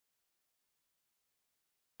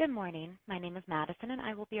Good morning. My name is Madison, and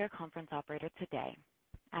I will be your conference operator today.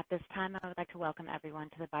 At this time, I would like to welcome everyone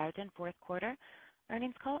to the Biogen fourth quarter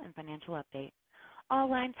earnings call and financial update. All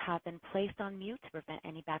lines have been placed on mute to prevent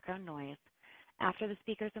any background noise. After the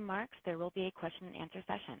speaker's remarks, there will be a question-and-answer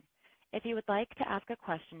session. If you would like to ask a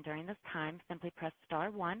question during this time, simply press star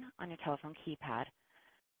 1 on your telephone keypad.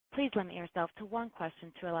 Please limit yourself to one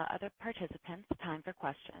question to allow other participants time for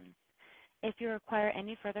questions. If you require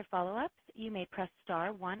any further follow-ups, you may press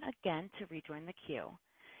star 1 again to rejoin the queue.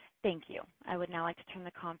 Thank you. I would now like to turn the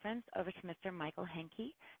conference over to Mr. Michael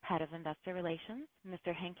Henke, Head of Investor Relations.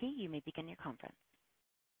 Mr. Henke, you may begin your conference.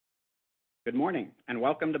 Good morning, and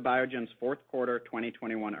welcome to Biogen's fourth quarter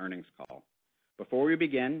 2021 earnings call. Before we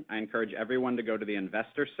begin, I encourage everyone to go to the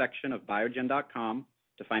investors section of biogen.com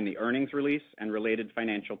to find the earnings release and related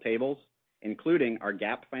financial tables, including our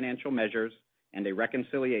GAAP financial measures and a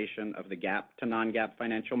reconciliation of the GAAP to non-GAAP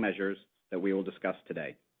financial measures that we will discuss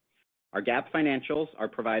today. Our GAAP financials are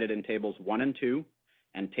provided in tables 1 and 2,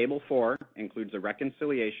 and table 4 includes a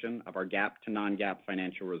reconciliation of our GAAP to non-GAAP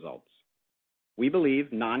financial results. We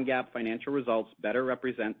believe non-GAAP financial results better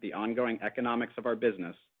represent the ongoing economics of our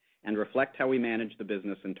business and reflect how we manage the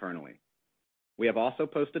business internally. We have also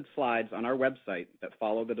posted slides on our website that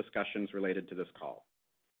follow the discussions related to this call.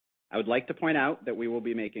 I would like to point out that we will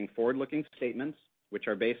be making forward-looking statements which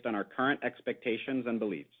are based on our current expectations and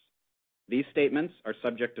beliefs. These statements are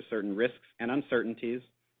subject to certain risks and uncertainties,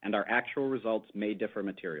 and our actual results may differ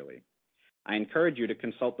materially. I encourage you to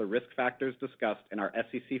consult the risk factors discussed in our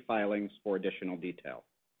SEC filings for additional detail.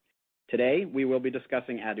 Today, we will be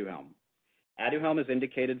discussing Aduhelm. Aduhelm is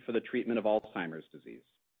indicated for the treatment of Alzheimer's disease.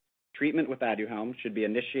 Treatment with Aduhelm should be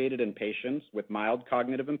initiated in patients with mild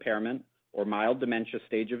cognitive impairment or mild dementia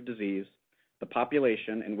stage of disease, the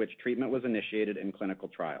population in which treatment was initiated in clinical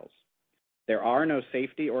trials. There are no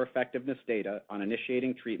safety or effectiveness data on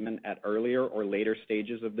initiating treatment at earlier or later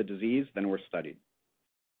stages of the disease than were studied.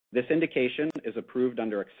 This indication is approved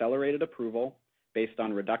under accelerated approval based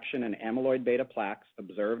on reduction in amyloid beta plaques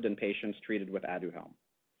observed in patients treated with Aduhelm.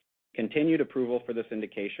 Continued approval for this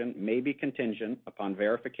indication may be contingent upon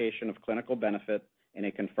verification of clinical benefit in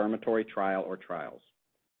a confirmatory trial or trials.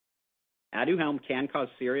 Aduhelm can cause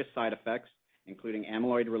serious side effects, including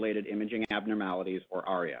amyloid-related imaging abnormalities, or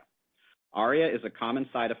ARIA. ARIA is a common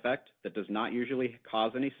side effect that does not usually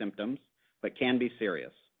cause any symptoms, but can be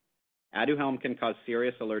serious. Aduhelm can cause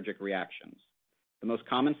serious allergic reactions. The most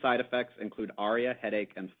common side effects include ARIA,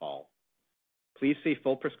 headache, and fall. Please see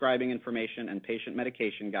full prescribing information and patient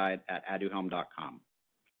medication guide at aduhelm.com.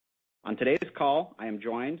 On today's call, I am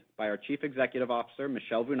joined by our Chief Executive Officer,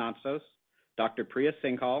 Michel Vounatsos, Dr. Priya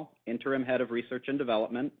Singhal, Interim Head of Research and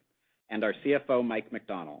Development, and our CFO, Mike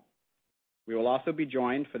McDonnell. We will also be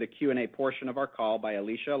joined for the Q&A portion of our call by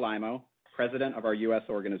Alicia Alaimo, President of our U.S.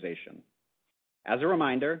 organization. As a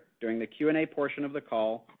reminder, during the Q&A portion of the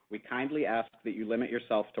call, we kindly ask that you limit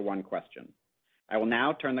yourself to one question. I will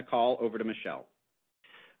now turn the call over to Michel.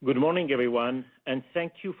 Good morning, everyone, and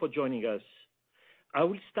thank you for joining us. I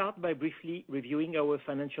will start by briefly reviewing our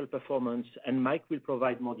financial performance, and Mike will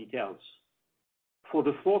provide more details. For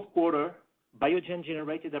the fourth quarter, Biogen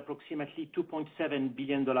generated approximately $2.7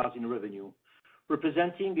 billion in revenue,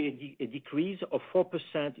 representing a decrease of 4%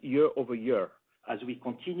 year over year as we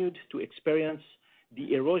continued to experience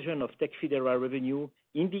the erosion of Tecfidera revenue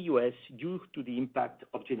in the U.S. due to the impact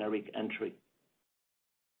of generic entry.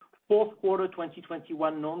 Fourth quarter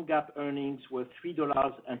 2021 non-GAAP earnings were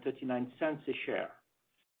 $3.39 a share.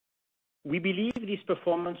 We believe this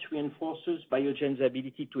performance reinforces Biogen's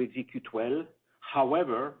ability to execute well.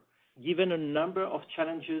 However, given a number of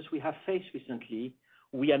challenges we have faced recently,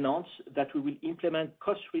 we announced that we will implement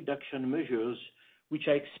cost reduction measures which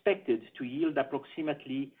are expected to yield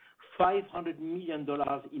approximately $500 million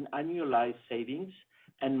in annualized savings,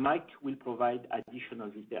 and Mike will provide additional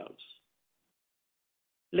details.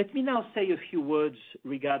 Let me now say a few words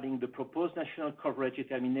regarding the proposed national coverage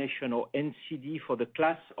determination, or NCD, for the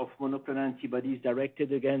class of monoclonal antibodies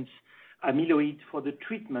directed against amyloid for the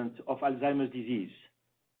treatment of Alzheimer's disease.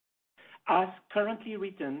 As currently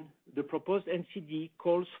written, the proposed NCD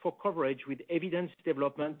calls for coverage with evidence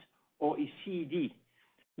development, or a CED,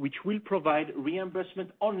 which will provide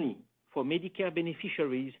reimbursement only for Medicare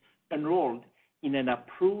beneficiaries enrolled in an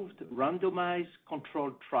approved randomized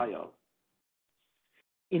controlled trial.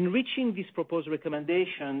 In reaching this proposed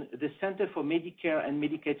recommendation, the Center for Medicare and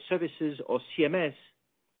Medicaid Services, or CMS,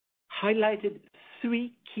 highlighted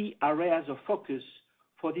 3 key areas of focus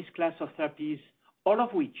for this class of therapies, all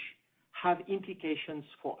of which have implications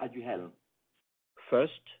for Aduhelm.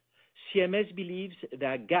 First, CMS believes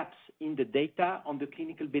there are gaps in the data on the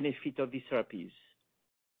clinical benefit of these therapies.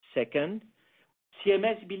 Second,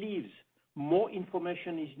 CMS believes more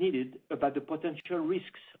information is needed about the potential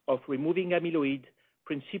risks of removing amyloid,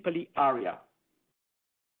 principally ARIA.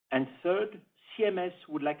 And third, CMS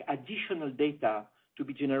would like additional data to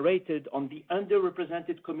be generated on the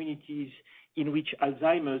underrepresented communities in which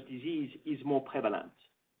Alzheimer's disease is more prevalent.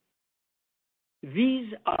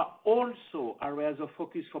 These are also areas of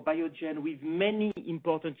focus for Biogen with many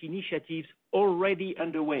important initiatives already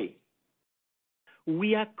underway.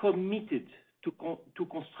 We are committed to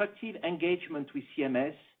constructive engagement with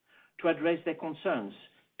CMS to address their concerns,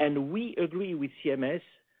 and we agree with CMS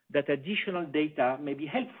that additional data may be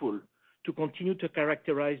helpful to continue to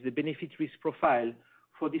characterize the benefit-risk profile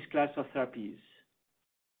for this class of therapies.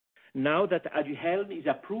 Now that Aduhelm is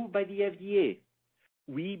approved by the FDA,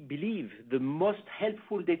 we believe the most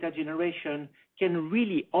helpful data generation can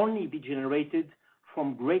really only be generated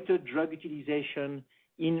from greater drug utilization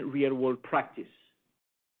in real-world practice.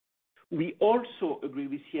 We also agree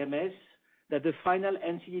with CMS that the final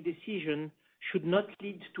NCD decision should not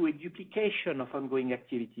lead to a duplication of ongoing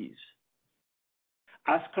activities.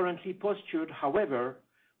 As currently postured, however,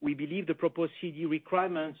 we believe the proposed CD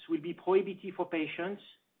requirements will be prohibitive for patients,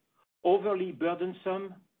 overly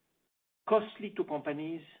burdensome, costly to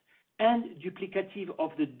companies, and duplicative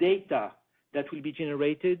of the data that will be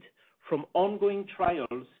generated from ongoing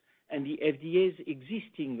trials and the FDA's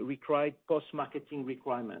existing required post-marketing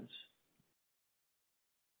requirements.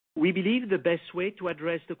 We believe the best way to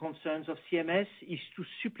address the concerns of CMS is to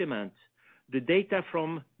supplement the data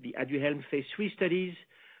from the Aduhelm phase 3 studies,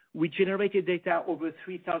 which generated data over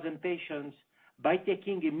 3,000 patients, by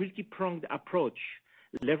taking a multi-pronged approach,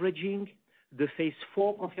 leveraging the phase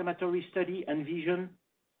 4 confirmatory study Envision,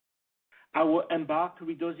 our EMBARK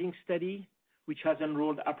redosing study, which has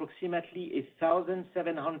enrolled approximately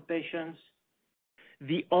 1,700 patients,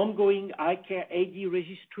 the ongoing iCare AD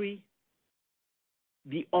registry,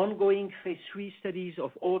 the ongoing phase 3 studies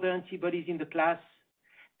of other antibodies in the class,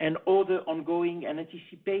 and other ongoing and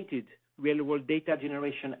anticipated real-world data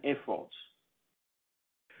generation efforts.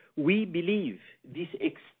 We believe this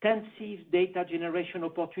extensive data generation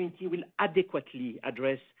opportunity will adequately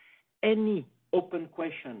address any open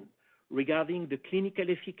question regarding the clinical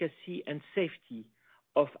efficacy and safety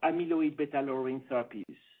of amyloid beta-lowering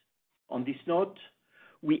therapies. On this note,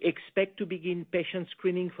 we expect to begin patient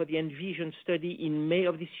screening for the Envision study in May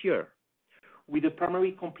of this year, with a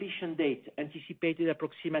primary completion date anticipated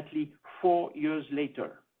approximately 4 years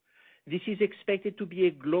later. This is expected to be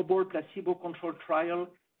a global placebo-controlled trial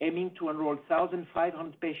aiming to enroll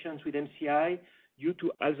 1,500 patients with MCI due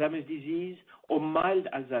to Alzheimer's disease or mild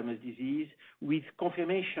Alzheimer's disease with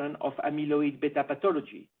confirmation of amyloid beta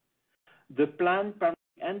pathology. The planned primary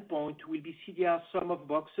endpoint will be CDR sum of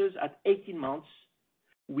boxes at 18 months,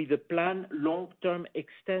 with a planned long-term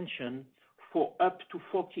extension for up to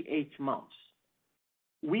 48 months.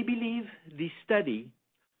 We believe this study,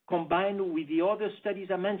 combined with the other studies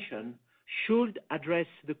I mentioned, should address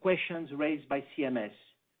the questions raised by CMS.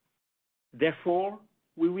 Therefore,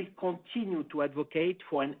 we will continue to advocate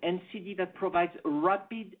for an NCD that provides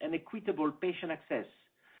rapid and equitable patient access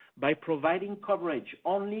by providing coverage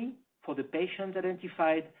only for the patients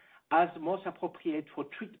identified as most appropriate for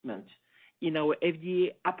treatment in our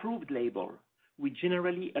FDA-approved label, which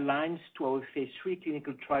generally aligns to our phase 3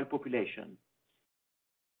 clinical trial population.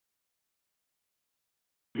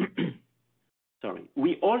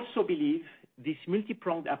 We also believe this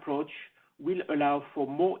multi-pronged approach will allow for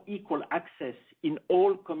more equal access in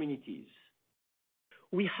all communities.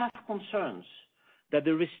 We have concerns that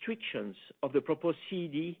the restrictions of the proposed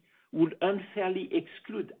CED would unfairly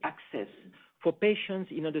exclude access for patients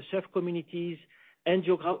in underserved communities and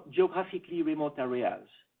geographically remote areas.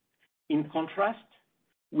 In contrast,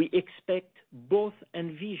 we expect both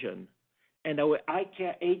Envision and our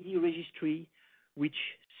iCare AD registry, which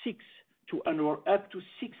seeks to enroll up to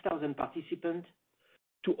 6,000 participants,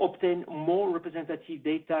 to obtain more representative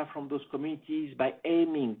data from those communities by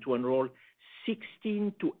aiming to enroll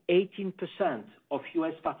 16 to 18% of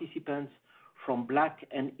U.S. participants from Black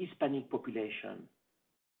and Hispanic population.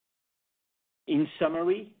 In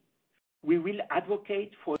summary, we will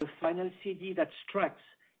advocate for a final CD that strikes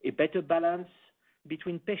a better balance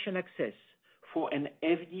between patient access for an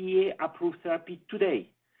FDA-approved therapy today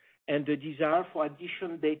and the desire for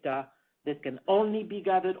additional data that can only be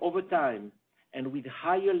gathered over time and with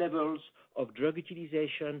higher levels of drug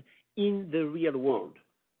utilization in the real world.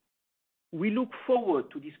 We look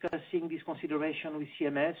forward to discussing this consideration with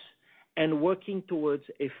CMS and working towards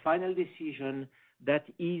a final decision that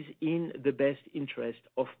is in the best interest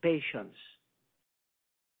of patients.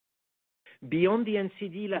 Beyond the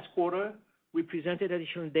NCD last quarter, we presented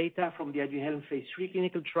additional data from the Aduhelm phase 3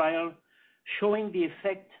 clinical trial showing the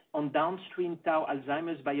effect on downstream tau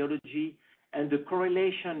Alzheimer's biology and the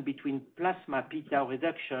correlation between plasma p-tau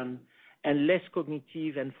reduction and less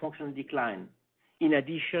cognitive and functional decline. In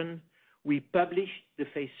addition, we published the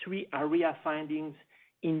phase 3 ARIA findings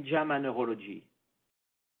in JAMA Neurology.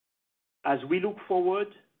 As we look forward,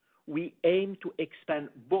 we aim to expand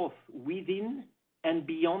both within and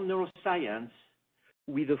beyond neuroscience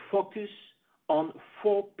with a focus on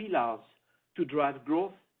 4 pillars to drive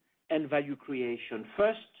growth and value creation.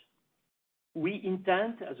 First, we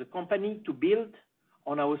intend as a company to build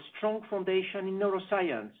on our strong foundation in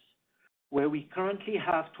neuroscience, where we currently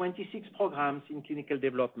have 26 programs in clinical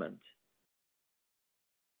development.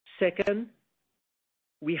 Second,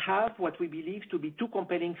 we have what we believe to be 2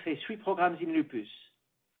 compelling phase 3 programs in lupus.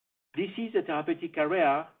 This is a therapeutic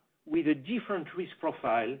area with a different risk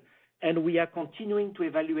profile, and we are continuing to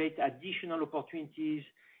evaluate additional opportunities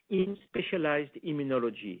in specialized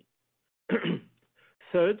immunology.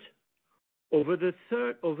 Third, over the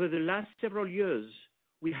last several years,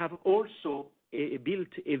 we have also built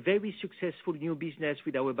a very successful new business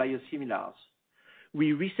with our biosimilars.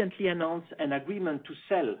 We recently announced an agreement to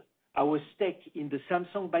sell our stake in the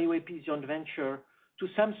Samsung Bioepis joint venture to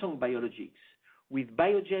Samsung Biologics, with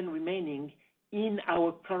Biogen remaining in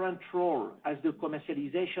our current role as the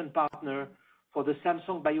commercialization partner for the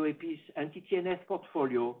Samsung Bioepis anti-TNF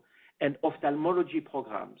portfolio and ophthalmology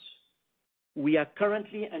programs. We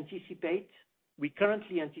currently anticipate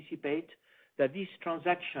that this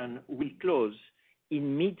transaction will close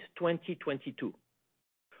in mid-2022.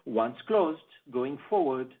 Once closed, going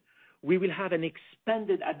forward, we will have an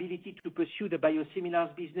expanded ability to pursue the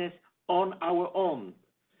biosimilars business on our own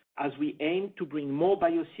as we aim to bring more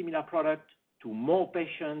biosimilar product to more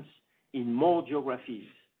patients in more geographies.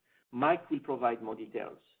 Mike will provide more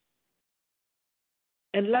details.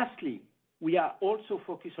 And lastly, we are also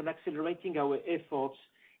focused on accelerating our efforts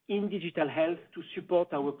in digital health to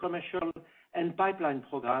support our commercial and pipeline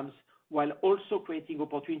programs while also creating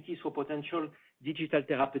opportunities for potential digital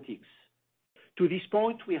therapeutics. To this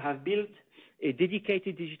point, we have built a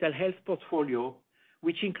dedicated digital health portfolio,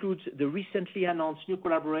 which includes the recently announced new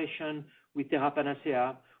collaboration with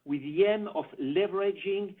TerraPanacea, with the aim of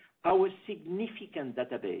leveraging our significant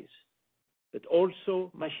database, but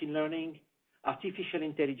also machine learning, artificial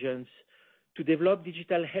intelligence, to develop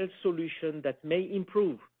digital health solutions that may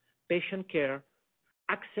improve patient care,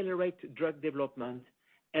 accelerate drug development,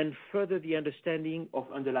 and further the understanding of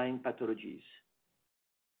underlying pathologies.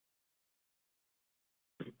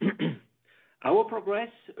 Our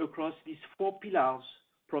progress across these 4 pillars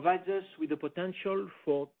provides us with the potential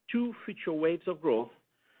for 2 future waves of growth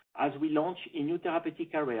as we launch in new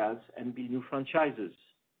therapeutic areas and build new franchises.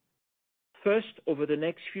 First, over the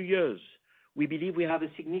next few years, we believe we have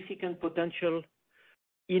a significant potential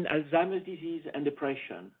in Alzheimer's disease and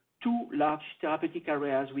depression, 2 large therapeutic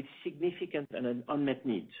areas with significant and unmet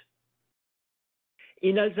needs.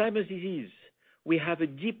 In Alzheimer's disease, we have a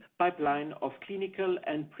deep pipeline of clinical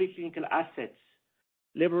and preclinical assets,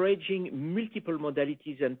 leveraging multiple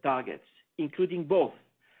modalities and targets, including both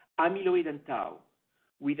amyloid and tau.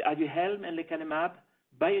 With Aduhelm and lecanemab,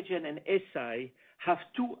 Biogen and Eisai have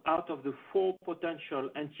 2 out of the 4 potential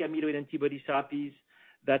anti-amyloid antibody therapies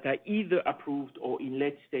that are either approved or in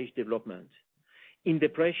late-stage development. In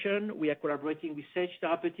depression, we are collaborating with Sage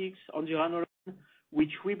Therapeutics on zuranolone,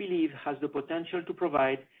 which we believe has the potential to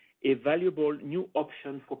provide a valuable new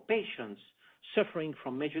option for patients suffering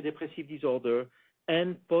from major depressive disorder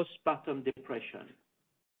and postpartum depression.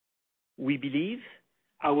 We believe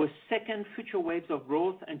our second future waves of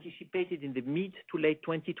growth, anticipated in the mid to late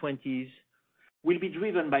 2020s, will be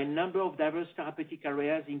driven by a number of diverse therapeutic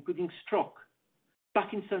areas, including stroke,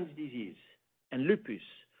 Parkinson's disease, and lupus,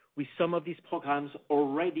 with some of these programs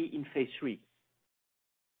already in phase 3.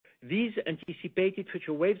 These anticipated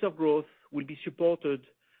future waves of growth will be supported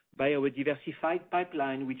by our diversified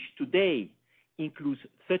pipeline, which today includes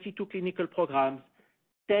 32 clinical programs,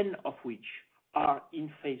 10 of which are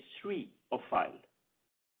in phase 3 or 5.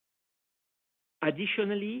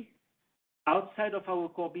 Additionally, outside of our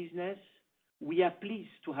core business, we are pleased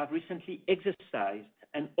to have recently exercised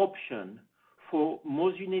an option for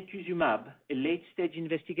mosunetuzumab, a late-stage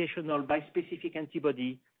investigational bispecific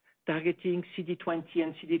antibody targeting CD20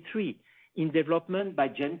 and CD3 in development by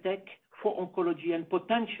Genentech for oncology and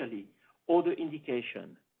potentially other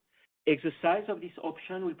indication. Exercise of this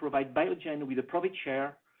option will provide Biogen with a profit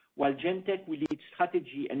share, while Genentech will lead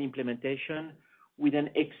strategy and implementation with an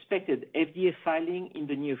expected FDA filing in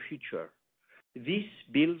the near future. This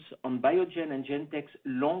builds on Biogen and Genentech's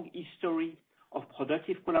long history of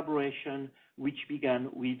productive collaboration, which began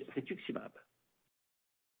with rituximab.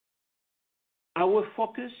 Our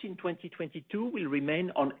focus in 2022 will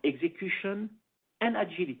remain on execution and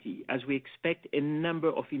agility as we expect a number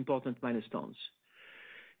of important milestones.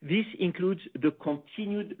 This includes the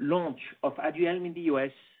continued launch of Aduhelm in the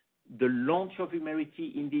U.S., the launch of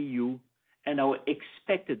Vumerity in the EU, and our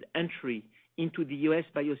expected entry into the U.S.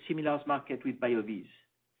 biosimilars market with Biogen.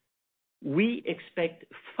 We expect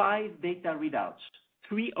 5 data readouts,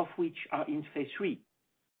 3 of which are in phase 3,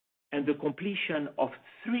 and the completion of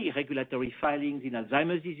 3 regulatory filings in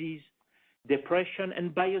Alzheimer's disease, depression,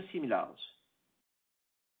 and biosimilars.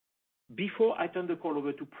 Before I turn the call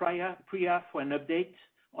over to Priya for an update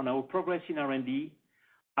on our progress in R&D,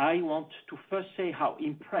 I want to first say how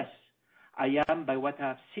impressed I am by what I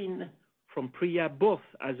have seen from Priya, both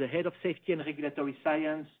as the head of safety and regulatory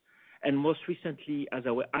science, and most recently as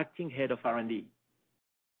our acting head of R&D.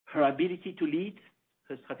 Her ability to lead,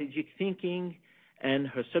 her strategic thinking, and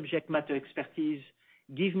her subject matter expertise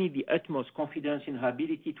give me the utmost confidence in her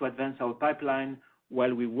ability to advance our pipeline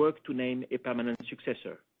while we work to name a permanent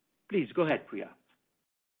successor. Please go ahead, Priya.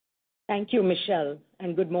 Thank you, Michel,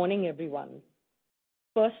 and good morning, everyone.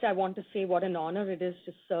 First, I want to say what an honor it is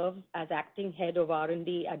to serve as acting head of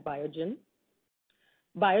R&D at Biogen.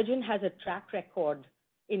 Biogen has a track record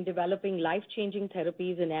in developing life-changing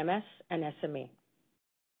therapies in MS and SMA.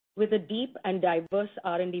 With a deep and diverse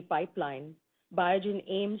R&D pipeline, Biogen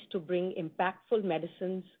aims to bring impactful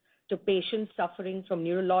medicines to patients suffering from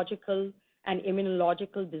neurological and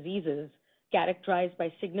immunological diseases characterized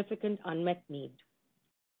by significant unmet need.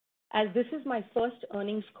 As this is my first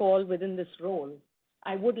earnings call within this role,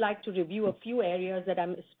 I would like to review a few areas that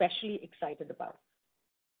I'm especially excited about.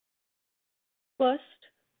 First,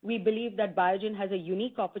 we believe that Biogen has a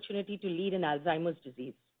unique opportunity to lead in Alzheimer's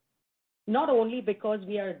disease, not only because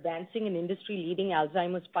we are advancing an industry-leading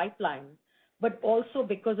Alzheimer's pipeline, but also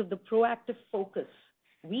because of the proactive focus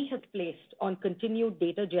we have placed on continued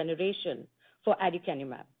data generation for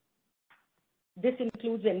aducanumab. This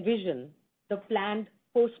includes ENVISION, the planned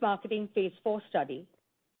post-marketing phase 4 study,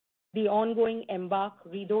 the ongoing EMBARK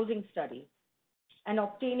redosing study, and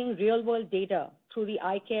obtaining real-world data through the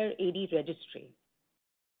iCare AD registry.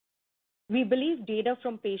 We believe data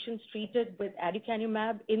from patients treated with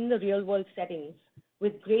aducanumab in the real-world settings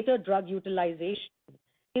with greater drug utilization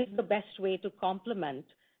is the best way to complement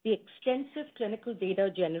the extensive clinical data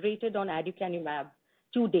generated on aducanumab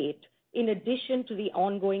to date, in addition to the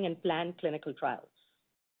ongoing and planned clinical trials.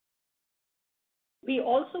 We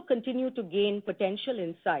also continue to gain potential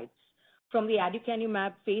insights from the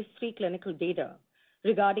aducanumab phase 3 clinical data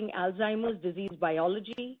regarding Alzheimer's disease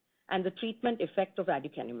biology and the treatment effect of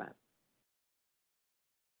aducanumab.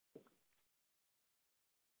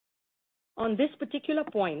 On this particular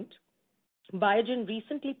point, Biogen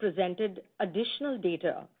recently presented additional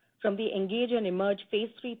data from the ENGAGE and EMERGE phase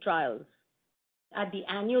 3 trials at the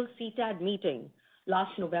annual CTAD meeting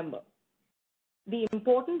last November. The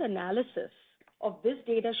important analysis of this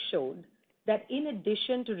data showed that in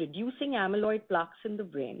addition to reducing amyloid plaques in the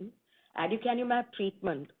brain, aducanumab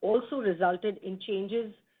treatment also resulted in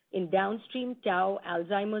changes in downstream tau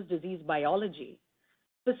Alzheimer's disease biology,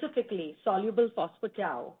 specifically soluble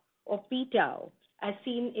phospho-tau or p-tau, as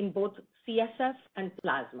seen in both CSF and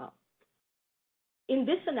plasma. In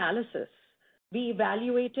this analysis, we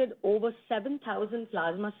evaluated over 7,000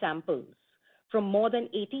 plasma samples from more than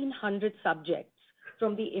 1,800 subjects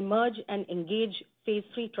from the EMERGE and ENGAGE phase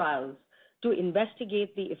 3 trials to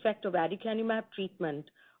investigate the effect of aducanumab treatment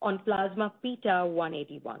on plasma p-tau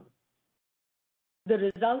 181. The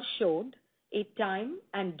results showed a time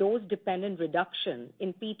and dose-dependent reduction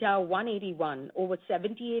in p-tau 181 over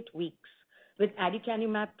 78 weeks with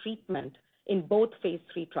aducanumab treatment in both phase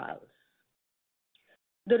 3 trials.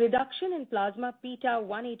 The reduction in plasma p-tau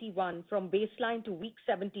 181 from baseline to week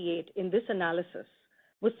 78 in this analysis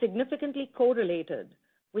was significantly correlated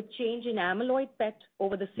with change in amyloid PET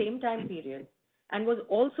over the same time period and was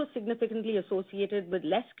also significantly associated with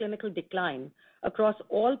less clinical decline across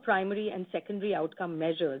all primary and secondary outcome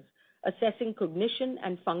measures assessing cognition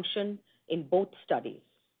and function in both studies.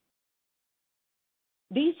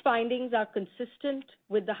 These findings are consistent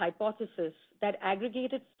with the hypothesis that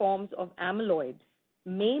aggregated forms of amyloid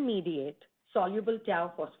may mediate soluble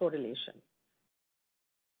tau phosphorylation.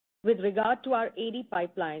 With regard to our AD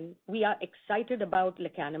pipeline, we are excited about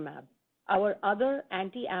lecanemab, our other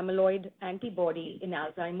anti-amyloid antibody in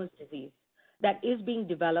Alzheimer's disease that is being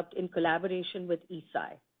developed in collaboration with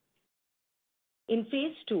Eisai. In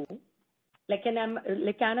phase 2,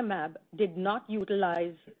 lecanemab did not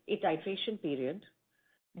utilize a titration period,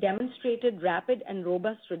 demonstrated rapid and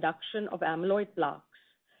robust reduction of amyloid plaques,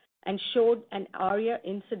 and showed an ARIA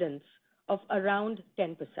incidence of around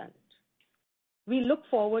 10%. We look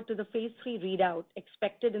forward to the phase 3 readout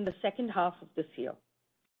expected in the second half of this year.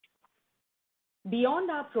 Beyond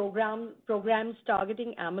our programs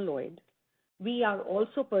targeting amyloid, we are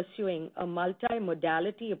also pursuing a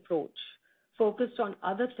multimodality approach focused on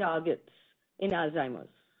other targets in Alzheimer's.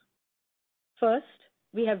 First,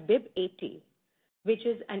 we have BIIB080, which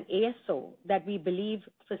is an ASO that we believe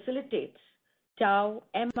facilitates tau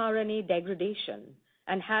mRNA degradation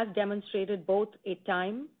and has demonstrated both a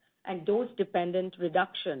time and dose-dependent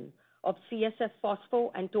reduction of CSF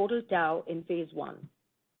phospho and total tau in phase 1.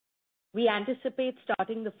 We anticipate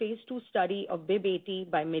starting the phase 2 study of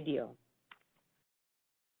BIIB080 by mid-year.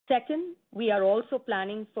 Second, we are also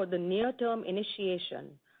planning for the near-term initiation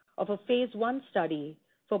of a phase 1 study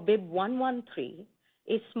for BIIB113,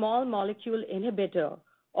 a small molecule inhibitor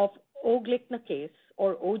of O-glycanase,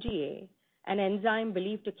 or OGA, an enzyme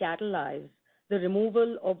believed to catalyze the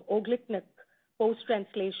removal of O-glycanic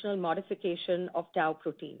post-translational modification of tau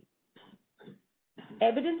protein.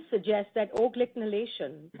 Evidence suggests that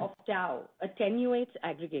O-glycanylation of tau attenuates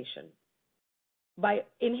aggregation. By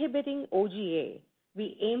inhibiting OGA,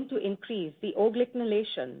 we aim to increase the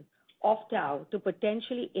O-glycanylation of tau to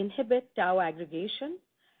potentially inhibit tau aggregation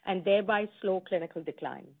and thereby slow clinical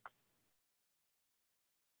decline.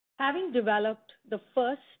 Having developed the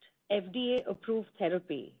first FDA-approved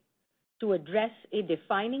therapy to address a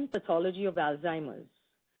defining pathology of Alzheimer's,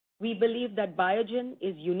 we believe that Biogen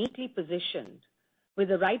is uniquely positioned with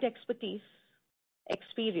the right expertise,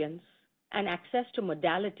 experience, and access to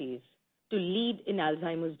modalities to lead in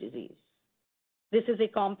Alzheimer's disease. This is a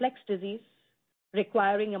complex disease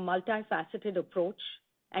requiring a multifaceted approach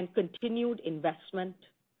and continued investment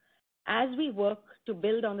as we work to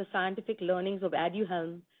build on the scientific learnings of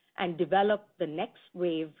Aduhelm and develop the next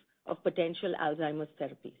wave of potential Alzheimer's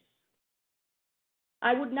therapies.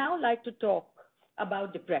 I would now like to talk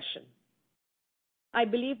about depression. I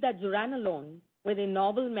believe that zuranolone, with a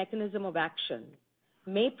novel mechanism of action,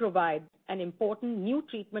 may provide an important new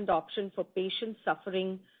treatment option for patients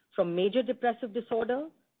suffering from major depressive disorder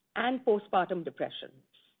and postpartum depression.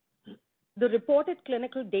 The reported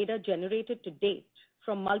clinical data generated to date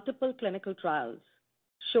from multiple clinical trials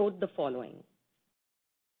showed the following.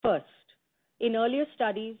 First, in earlier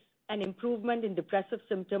studies, an improvement in depressive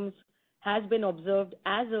symptoms has been observed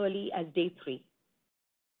as early as day 3.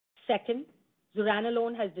 Second,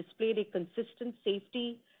 zuranolone has displayed a consistent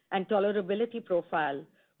safety and tolerability profile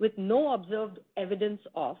with no observed evidence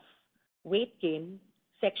of weight gain,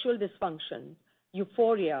 sexual dysfunction,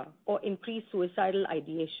 euphoria, or increased suicidal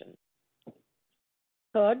ideation.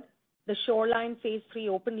 Third, the Shoreline phase 3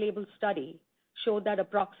 open-label study showed that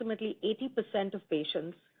approximately 80% of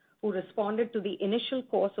patients who responded to the initial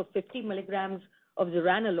course of 50 milligrams of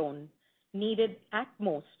zuranolone needed at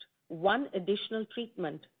most one additional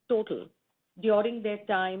treatment total during their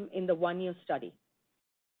time in the 1-year study.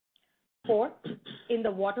 Fourth, in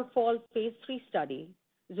the Waterfall phase 3 study,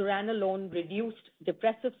 zuranolone reduced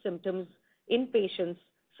depressive symptoms in patients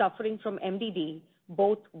suffering from MDD,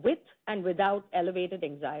 both with and without elevated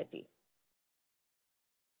anxiety.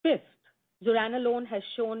 Fifth, zuranolone has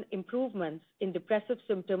shown improvements in depressive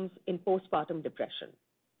symptoms in postpartum depression.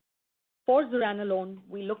 For zuranolone,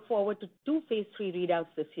 we look forward to 2 phase 3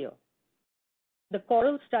 readouts this year: the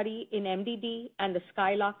CORAL study in MDD and the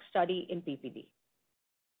SKYLARK study in PPD.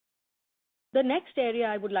 The next area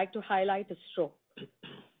I would like to highlight is stroke.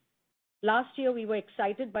 Last year, we were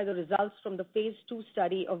excited by the results from the phase 2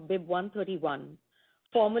 study of BIIB131,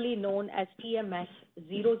 formerly known as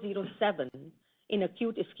TMS-007, in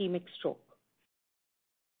acute ischemic stroke.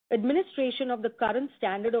 Administration of the current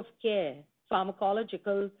standard of care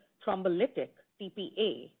pharmacological thrombolytic,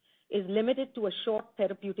 TPA, is limited to a short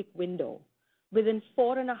therapeutic window within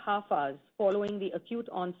 4.5 hours following the acute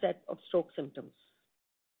onset of stroke symptoms.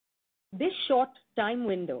 This short time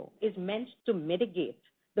window is meant to mitigate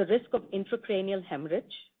the risk of intracranial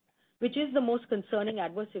hemorrhage, which is the most concerning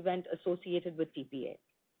adverse event associated with TPA.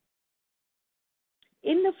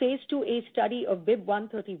 In the phase 2A study of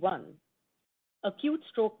BIIB131, acute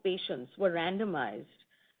stroke patients were randomized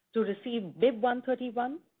to receive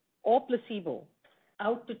BIIB131 or placebo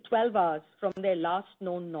out to 12 hours from their last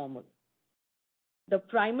known normal. The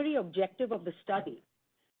primary objective of the study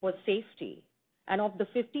was safety, and of the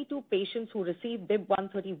 52 patients who received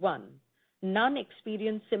BIIB131, none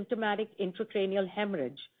experienced symptomatic intracranial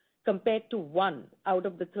hemorrhage compared to 1 out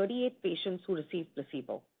of the 38 patients who received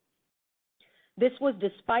placebo. This was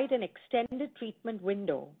despite an extended treatment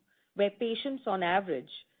window where patients on average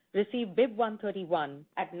received BIIB131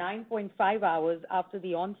 at 9.5 hours after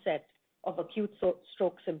the onset of acute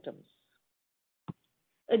stroke symptoms.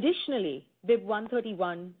 Additionally,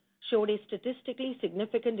 BIIB131 showed a statistically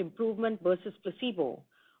significant improvement versus placebo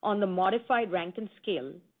on the Modified Rankin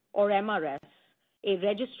Scale, or MRS, a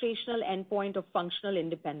registrational endpoint of functional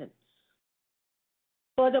independence.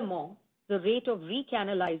 Furthermore, the rate of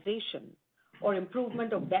recanalization, or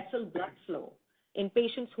improvement of vessel blood flow, in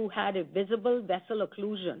patients who had a visible vessel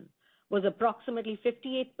occlusion was approximately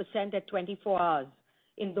 58% at 24 hours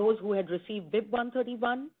in those who had received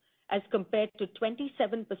BIIB131 as compared to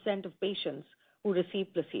 27% of patients who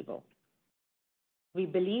received placebo. We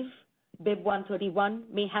believe BIIB131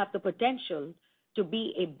 may have the potential to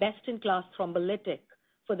be a best-in-class thrombolytic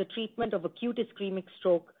for the treatment of acute ischemic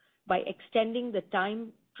stroke by extending the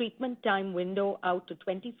treatment time window out to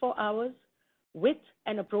 24 hours with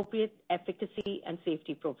an appropriate efficacy and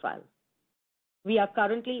safety profile. We are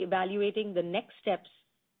currently evaluating the next steps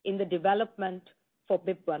in the development for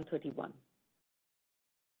BIIB131.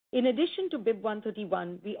 In addition to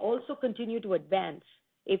BIIB131, we also continue to advance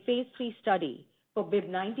a phase 3 study for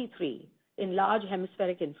BIIB93 in large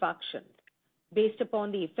hemispheric infarction based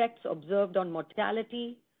upon the effects observed on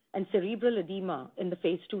mortality and cerebral edema in the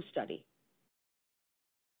phase 2 study.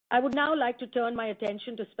 I would now like to turn my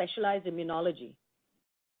attention to specialized immunology.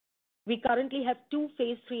 We currently have 2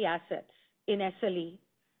 phase 3 assets in SLE,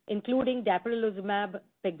 including dapirolizumab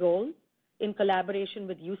pegol in collaboration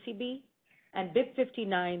with UCB, and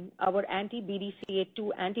BIIB59, our anti-BDCA2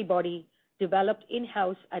 antibody developed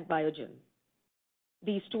in-house at Biogen.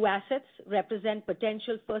 These 2 assets represent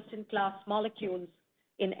potential first-in-class molecules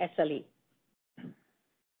in SLE.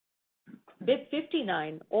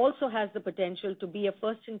 BIIB59 also has the potential to be a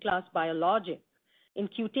first-in-class biologic in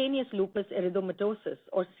cutaneous lupus erythematosus,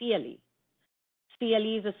 or CLE.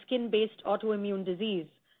 CLE is a skin-based autoimmune disease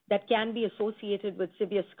that can be associated with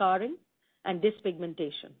severe scarring and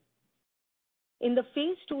dyspigmentation. In the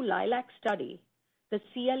phase 2 LILAC study, the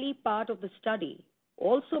CLE part of the study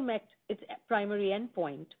also met its primary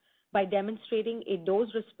endpoint by demonstrating a dose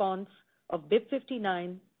response of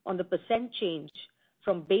BIIB59 on the % change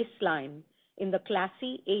from baseline in the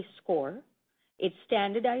CLASI A score, its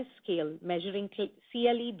standardized scale measuring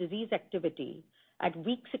CLE disease activity at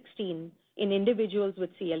week 16 in individuals with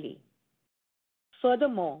CLE.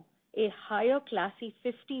 Furthermore, a higher CLASI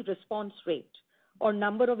 50 response rate, or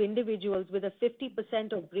number of individuals with a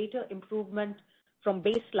 50% or greater improvement from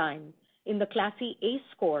baseline in the CLASI A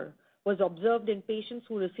score, was observed in patients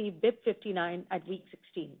who received BIIB59 at week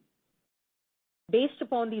 16. Based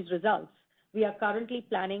upon these results, we are currently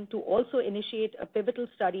planning to also initiate a pivotal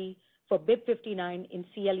study for BIIB59 in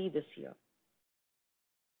CLE this year.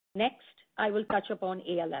 Next, I will touch upon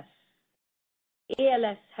ALS.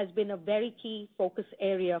 ALS has been a very key focus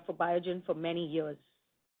area for Biogen for many years,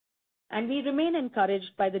 and we remain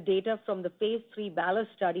encouraged by the data from the phase 3 VALOR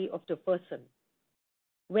study of tofersen,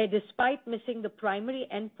 where despite missing the primary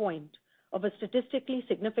endpoint of a statistically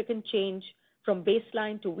significant change from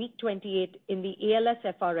baseline to week 28 in the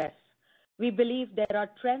ALS-FRS, we believe there are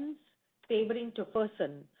trends favoring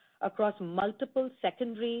tofersen across multiple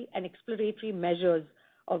secondary and exploratory measures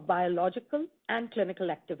of biological and clinical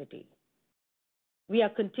activity. We are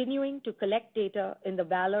continuing to collect data in the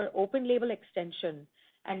VALOR open-label extension,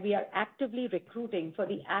 and we are actively recruiting for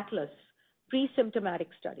the ATLAS pre-symptomatic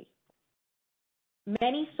study.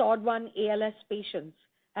 Many SOD1 ALS patients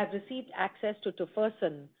have received access to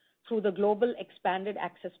tofersen through the Global Expanded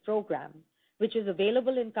Access Program, which is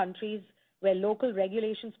available in countries where local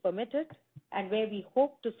regulations permit it and where we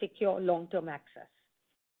hope to secure long-term access.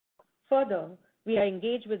 Further, we are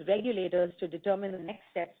engaged with regulators to determine the next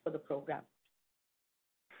steps for the program.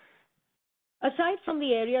 Aside from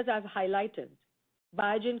the areas I've highlighted,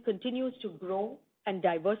 Biogen continues to grow and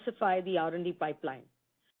diversify the R&D pipeline,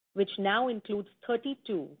 which now includes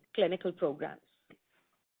 32 clinical programs.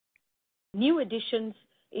 New additions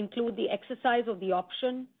include the exercise of the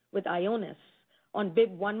option with Ionis on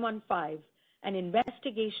BIIB115, an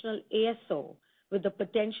investigational ASO with the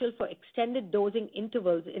potential for extended dosing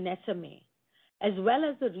intervals in SMA, as well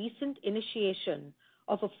as the recent initiation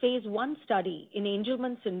of a phase 1 study in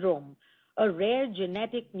Angelman syndrome, a rare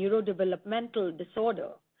genetic neurodevelopmental disorder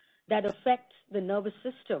that affects the nervous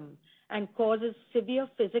system and causes severe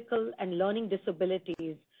physical and learning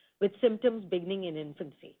disabilities with symptoms beginning in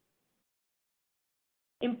infancy.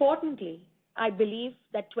 Importantly, I believe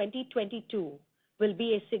that 2022 will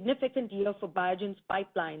be a significant year for Biogen's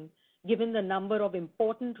pipeline given the number of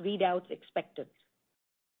important readouts expected,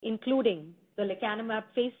 including the lecanemab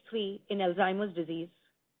phase 3 in Alzheimer's disease,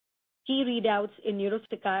 key readouts in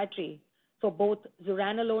neuropsychiatry for both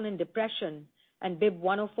zuranolone in depression and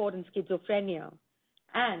BIIB104 in schizophrenia,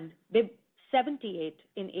 and BIIB78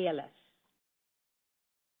 in ALS.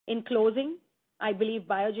 In closing, I believe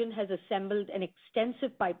Biogen has assembled an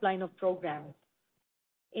extensive pipeline of programs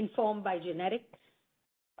informed by genetics,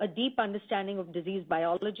 a deep understanding of disease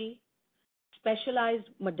biology, specialized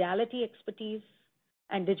modality expertise,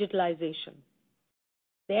 and digitalization.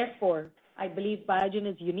 Therefore, I believe Biogen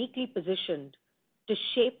is uniquely positioned to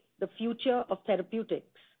shape the future of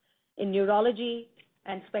therapeutics in neurology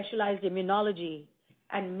and specialized immunology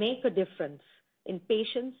and make a difference in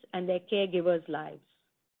patients and their caregivers' lives.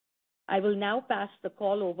 I will now pass the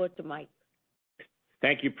call over to Mike.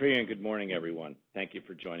 Thank you, Priya, and good morning, everyone. Thank you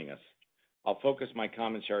for joining us. I'll focus my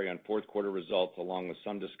commentary on fourth quarter results along with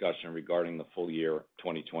some discussion regarding the full year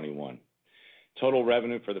 2021. Total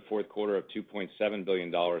revenue for the fourth quarter of $2.7 billion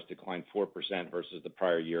declined 4% versus the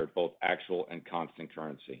prior year at both actual and constant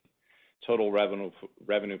currency. Total revenue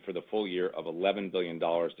for the full year of $11 billion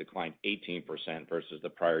declined 18% versus the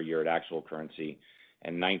prior year at actual currency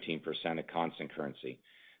and 19% at constant currency.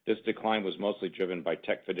 This decline was mostly driven by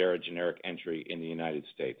Tecfidera generic entry in the United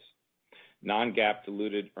States. Non-GAAP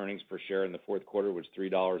diluted earnings per share in the fourth quarter was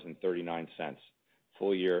 $3.39.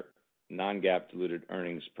 Full year non-GAAP diluted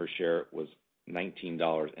earnings per share was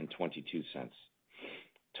 $19.22.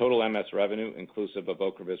 Total MS revenue, inclusive of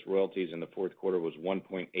Ocrevus royalties in the fourth quarter, was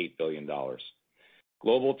 $1.8 billion.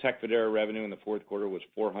 Global Tecfidera revenue in the fourth quarter was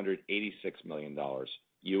 $486 million.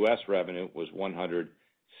 U.S. revenue was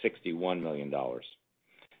 $161 million.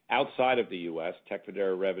 Outside of the U.S.,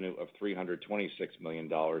 Tecfidera revenue of $326 million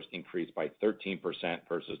increased by 13%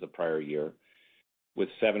 versus the prior year, with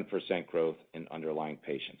 7% growth in underlying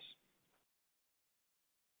patients.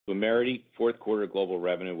 Vumerity fourth quarter global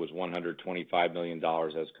revenue was $125 million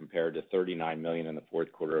as compared to $39 million in the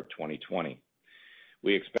fourth quarter of 2020.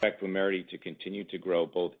 We expect Vumerity to continue to grow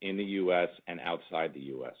both in the U.S. and outside the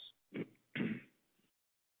U.S.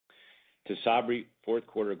 Tysabri fourth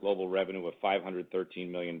quarter global revenue of $513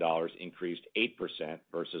 million increased 8%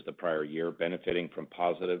 versus the prior year, benefiting from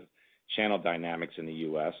positive channel dynamics in the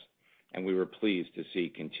U.S., and we were pleased to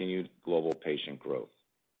see continued global patient growth.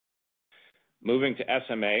 Moving to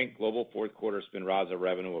SMA, global fourth quarter Spinraza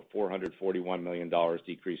revenue of $441 million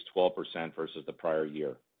decreased 12% versus the prior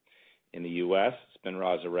year. In the U.S.,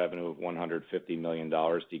 Spinraza revenue of $150 million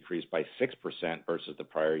decreased by 6% versus the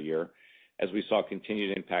prior year, as we saw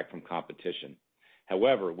continued impact from competition.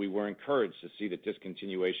 However, we were encouraged to see that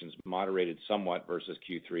discontinuations moderated somewhat versus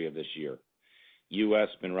Q3 of this year. U.S.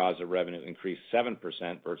 Spinraza revenue increased 7%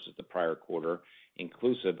 versus the prior quarter,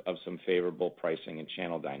 inclusive of some favorable pricing and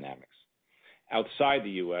channel dynamics. Outside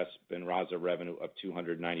the U.S., Spinraza revenue of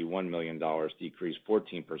 $291 million decreased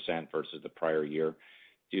 14% versus the prior year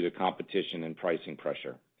due to competition and pricing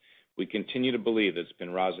pressure. We continue to believe that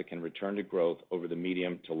Spinraza can return to growth over the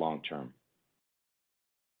medium to long term.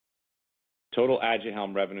 Total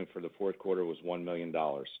Aduhelm revenue for the fourth quarter was $1 million.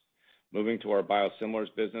 Moving to our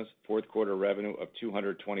biosimilars business, fourth quarter revenue of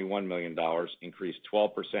 $221 million increased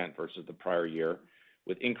 12% versus the prior year,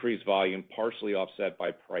 with increased volume partially offset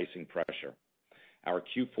by pricing pressure. Our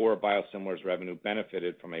Q4 biosimilars revenue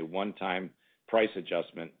benefited from a one-time price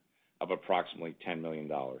adjustment of approximately $10 million.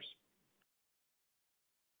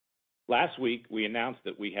 Last week, we announced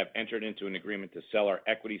that we have entered into an agreement to sell our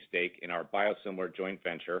equity stake in our biosimilar joint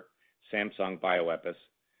venture, Samsung Bioepis,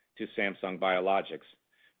 to Samsung Biologics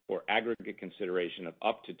for aggregate consideration of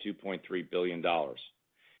up to $2.3 billion.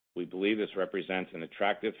 We believe this represents an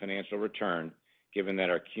attractive financial return given that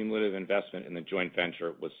our cumulative investment in the joint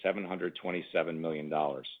venture was $727 million.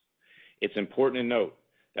 It's important to note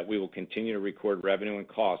that we will continue to record revenue and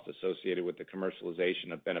costs associated with the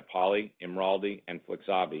commercialization of Benepali, Imraldi, and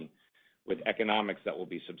Flixabi, with economics that will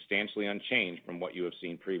be substantially unchanged from what you have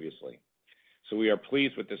seen previously. So we are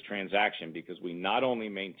pleased with this transaction because we not only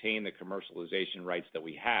maintain the commercialization rights that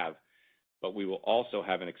we have, but we will also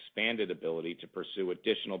have an expanded ability to pursue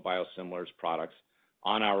additional biosimilars products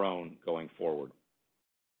on our own going forward.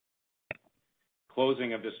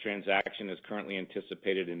 Closing of this transaction is currently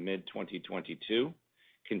anticipated in mid-2022,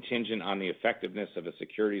 contingent on the effectiveness of a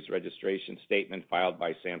securities registration statement filed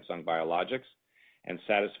by Samsung Biologics and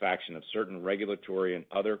satisfaction of certain regulatory and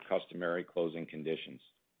other customary closing conditions.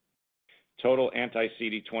 Total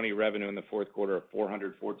anti-CD20 revenue in the fourth quarter of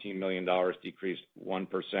 $414 million decreased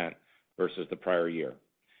 1% versus the prior year.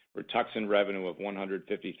 Rituxan revenue of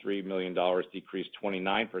 $153 million decreased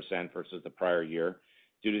 29% versus the prior year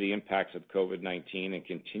due to the impacts of COVID-19 and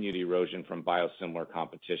continued erosion from biosimilar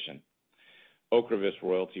competition. Ocrevus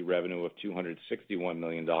royalty revenue of $261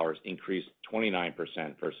 million increased 29%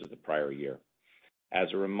 versus the prior year. As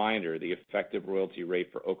a reminder, the effective royalty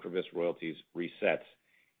rate for Ocrevus royalties resets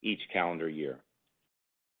each calendar year.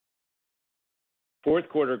 Fourth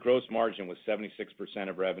quarter gross margin was 76%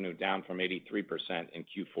 of revenue, down from 83% in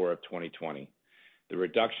Q4 of 2020. The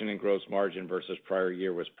reduction in gross margin versus prior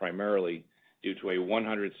year was primarily due to a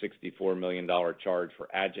 $164 million charge for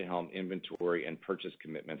Aduhelm inventory and purchase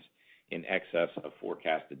commitments in excess of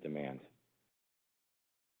forecasted demand.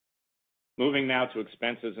 Moving now to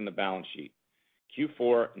expenses in the balance sheet.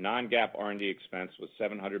 Q4 non-GAAP R&D expense was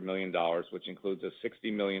 $700 million, which includes a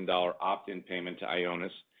 $60 million opt-in payment to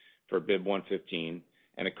Ionis for BIIB 115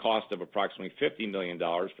 and a cost of approximately $50 million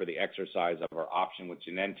for the exercise of our option with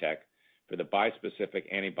Genentech for the bispecific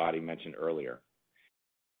antibody mentioned earlier.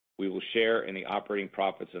 We will share in the operating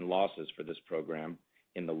profits and losses for this program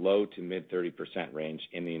in the low to mid 30% range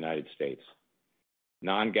in the United States.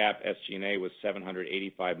 Non-GAAP SG&A was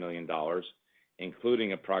 $785 million,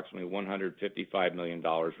 including approximately $155 million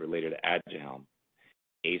related to Aduhelm.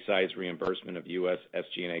 Eisai's reimbursement of U.S.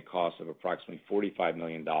 SG&A costs of approximately $45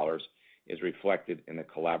 million is reflected in the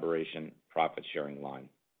collaboration profit sharing line.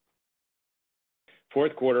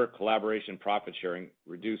 Fourth quarter collaboration profit sharing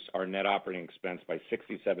reduced our net operating expense by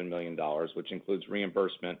 $67 million, which includes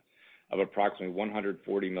reimbursement of approximately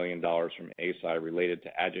 $140 million from Eisai related to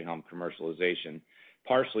Aduhelm commercialization,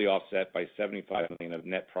 partially offset by $75 million of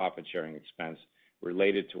net profit sharing expense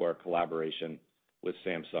related to our collaboration with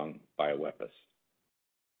Samsung Bioepis.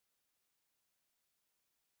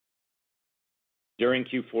 During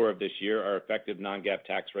Q4 of this year, our effective non-GAAP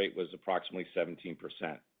tax rate was approximately 17%.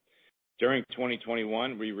 During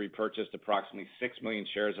 2021, we repurchased approximately 6 million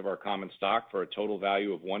shares of our common stock for a total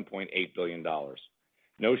value of $1.8 billion.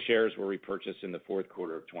 No shares were repurchased in the fourth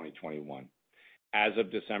quarter of 2021. As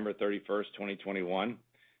of December 31st, 2021,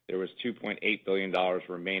 there was $2.8 billion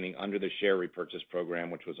remaining under the share repurchase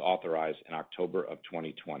program, which was authorized in October of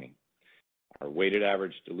 2020. Our weighted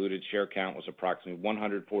average diluted share count was approximately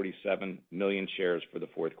 147 million shares for the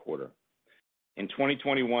fourth quarter. In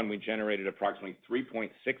 2021, we generated approximately $3.6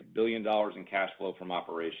 billion in cash flow from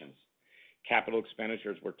operations. Capital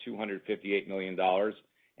expenditures were $258 million,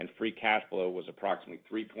 and free cash flow was approximately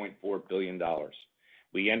 $3.4 billion.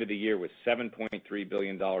 We ended the year with $7.3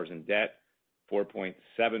 billion in debt,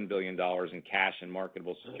 $4.7 billion in cash and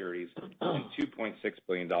marketable securities, and $2.6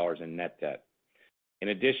 billion in net debt. In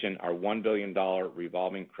addition, our $1 billion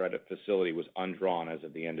revolving credit facility was undrawn as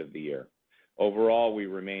of the end of the year. Overall, we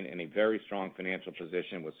remain in a very strong financial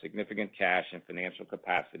position with significant cash and financial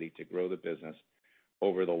capacity to grow the business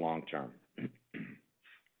over the long term.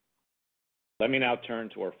 Let me now turn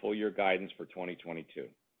to our full year guidance for 2022.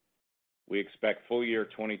 We expect full year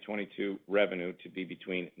 2022 revenue to be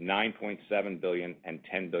between $9.7 billion and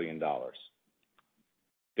 $10 billion.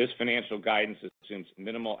 This financial guidance assumes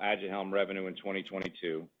minimal Aduhelm revenue in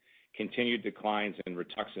 2022, continued declines in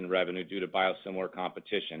Rituxan revenue due to biosimilar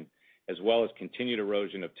competition, as well as continued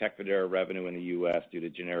erosion of Tecfidera revenue in the U.S. due to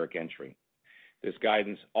generic entry. This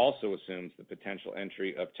guidance also assumes the potential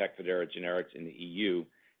entry of Tecfidera generics in the EU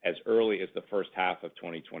as early as the first half of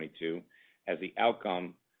 2022, as the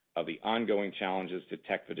outcome of the ongoing challenges to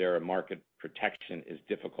Tecfidera market protection is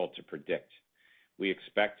difficult to predict. We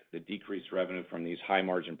expect the decreased revenue from these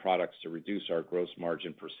high-margin products to reduce our gross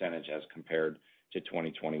margin percentage as compared to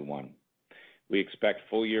 2021. We expect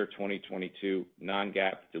full year 2022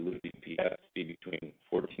 non-GAAP diluted EPS to be between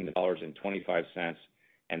 $14.25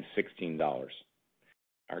 and $16.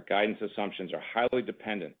 Our guidance assumptions are highly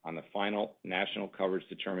dependent on the final national coverage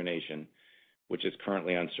determination, which is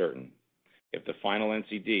currently uncertain. If the final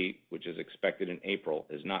NCD, which is expected in April,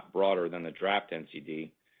 is not broader than the draft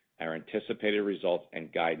NCD, our anticipated results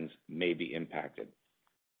and guidance may be impacted.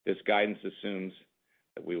 This guidance assumes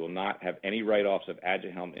that we will not have any write-offs of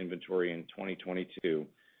Aduhelm inventory in 2022,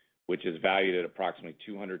 which is valued at approximately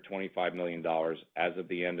 $225 million as of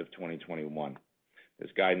the end of 2021.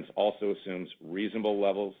 This guidance also assumes reasonable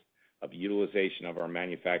levels of utilization of our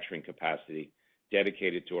manufacturing capacity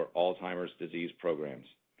dedicated to our Alzheimer's disease programs.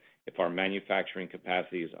 If our manufacturing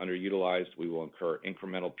capacity is underutilized, we will incur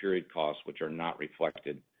incremental period costs which are not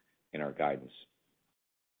reflected in our guidance.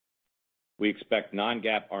 We expect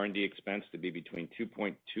non-GAAP R&D expense to be between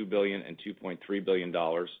 $2.2 billion and $2.3 billion,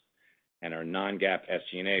 and our non-GAAP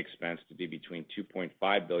SG&A expense to be between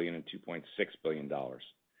 $2.5 billion and $2.6 billion.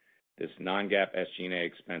 This non-GAAP SG&A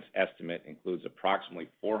expense estimate includes approximately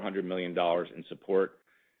 $400 million in support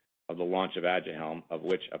of the launch of Aduhelm, of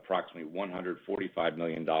which approximately $145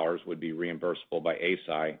 million would be reimbursable by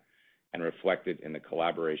Eisai and reflected in the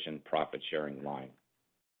collaboration profit sharing line.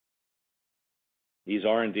 These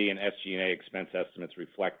R&D and SG&A expense estimates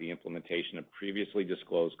reflect the implementation of previously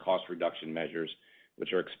disclosed cost reduction measures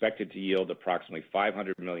which are expected to yield approximately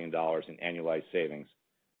 $500 million in annualized savings,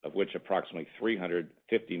 of which approximately $350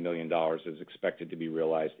 million is expected to be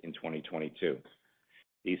realized in 2022.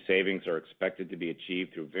 These savings are expected to be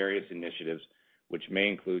achieved through various initiatives, which may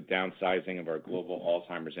include downsizing of our global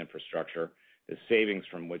Alzheimer's infrastructure, the savings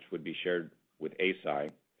from which would be shared with Eisai,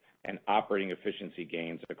 and operating efficiency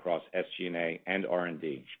gains across SG&A and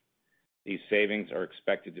R&D. These savings are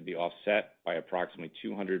expected to be offset by approximately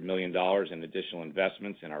 $200 million in additional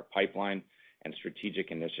investments in our pipeline and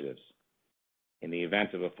strategic initiatives. In the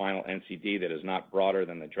event of a final NCD that is not broader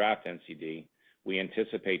than the draft NCD, we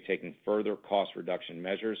anticipate taking further cost reduction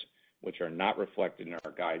measures, which are not reflected in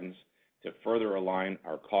our guidance, to further align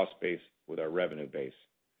our cost base with our revenue base.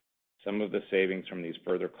 Some of the savings from these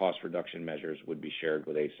further cost reduction measures would be shared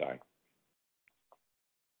with Eisai.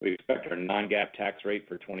 We expect our non-GAAP tax rate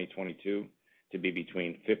for 2022 to be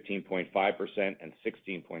between 15.5% and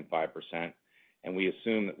 16.5%, and we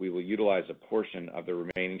assume that we will utilize a portion of the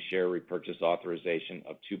remaining share repurchase authorization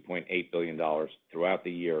of $2.8 billion throughout the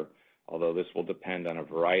year, although this will depend on a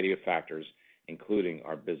variety of factors, including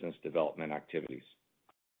our business development activities.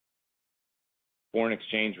 Foreign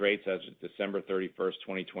exchange rates as of December 31st,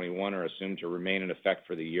 2021 are assumed to remain in effect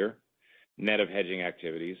for the year. Net of hedging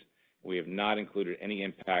activities, we have not included any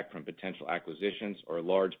impact from potential acquisitions or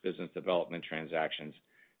large business development transactions,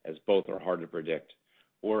 as both are hard to predict,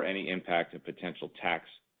 or any impact of potential tax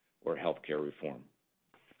or healthcare reform.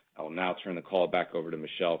 I will now turn the call back over to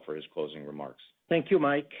Michel for his closing remarks. Thank you,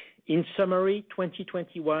 Mike. In summary,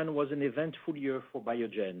 2021 was an eventful year for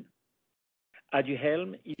Biogen.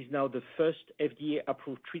 Aduhelm is now the first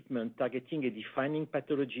FDA-approved treatment targeting a defining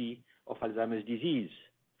pathology of Alzheimer's disease.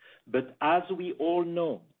 But as we all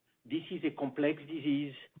know, this is a complex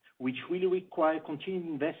disease which will require continued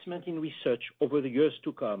investment in research over the years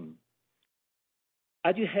to come.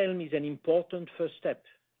 Aduhelm is an important first step,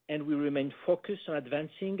 and we remain focused on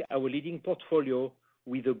advancing our leading portfolio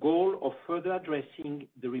with the goal of further addressing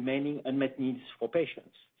the remaining unmet needs for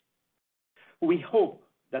patients. We hope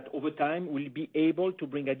that over time we'll be able to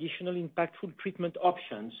bring additional impactful treatment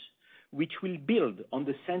options which will build on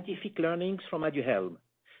the scientific learnings from Aduhelm,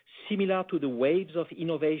 similar to the waves of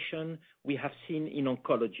innovation we have seen in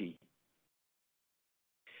oncology.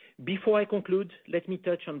 Before I conclude, let me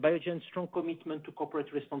touch on Biogen's strong commitment to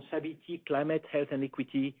corporate responsibility. Climate, health, and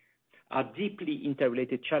equity are deeply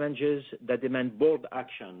interrelated challenges that demand bold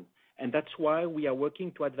action, and that's why we are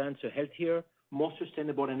working to advance a healthier, more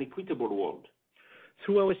sustainable, and equitable world.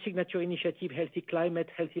 Through our signature initiative, Healthy Climate,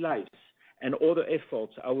 Healthy Lives, and other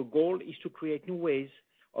efforts, our goal is to create new ways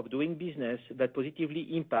of doing business that positively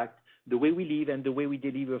impact the way we live and the way we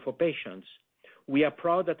deliver for patients. We are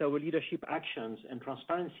proud that our leadership actions and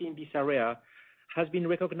transparency in this area has been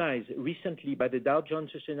recognized recently by the Dow Jones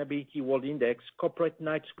Sustainability World Index, Corporate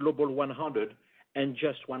Knights Global 100, and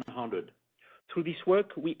Just 100. Through this work,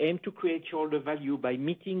 we aim to create shareholder value by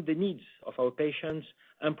meeting the needs of our patients,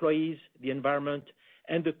 employees, the environment,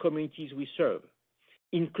 and the communities we serve.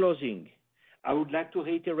 In closing, I would like to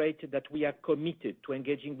reiterate that we are committed to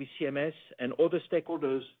engaging with CMS and other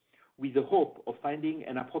stakeholders with the hope of finding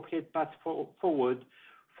an appropriate path forward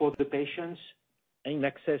for the patients in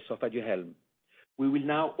access of Aduhelm. We will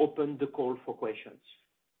now open the call for questions.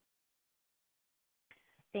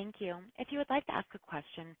 Thank you. If you would like to ask a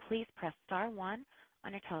question, please press star one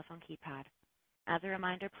on your telephone keypad. As a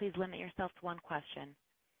reminder, please limit yourself to one question.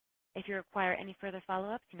 If you require any further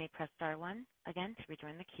follow-ups, you may press star one again to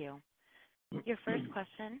rejoin the queue. Your first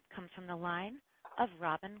question comes from the line of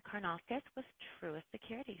Robyn Karnauskas with Truist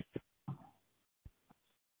Securities.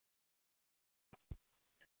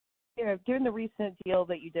 Given the recent deal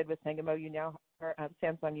that you did with Sangamo,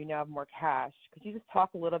 Samsung, you now have more cash. Could you just talk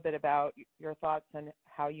a little bit about your thoughts on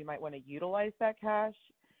how you might want to utilize that cash?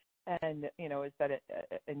 And is that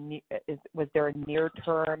was there a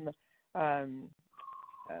near-term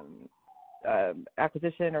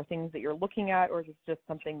acquisition or things that you're looking at, or is it just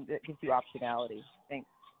something that gives you optionality? Thanks.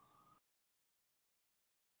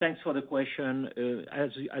 Thanks for the question.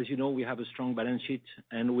 As you know, we have a strong balance sheet,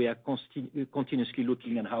 and we are continuously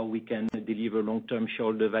looking at how we can deliver long-term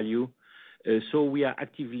shareholder value. So we are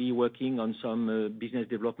actively working on some business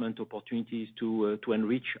development opportunities to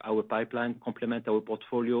enrich our pipeline, complement our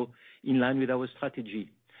portfolio in line with our strategy.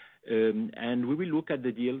 And we will look at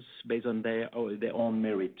the deals based on their own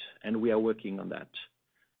merit, and we are working on that.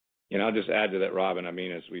 I'll just add to that, Robyn. I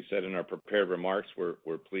mean, as we said in our prepared remarks,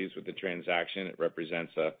 we're pleased with the transaction. It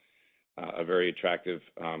represents a very attractive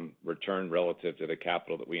return relative to the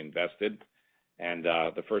capital that we invested. And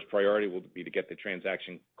the first priority will be to get the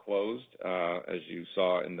transaction closed. As you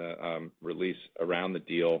saw in the release around the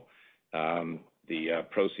deal, the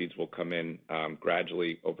proceeds will come in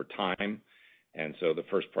gradually over time. And so the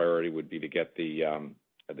first priority would be to get the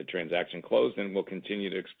transaction closed, and we'll continue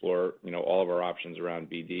to explore, all of our options around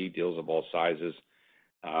BD, deals of all sizes,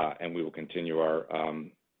 and we will continue our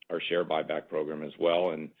share buyback program as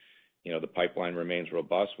well. And, the pipeline remains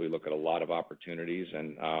robust. We look at a lot of opportunities,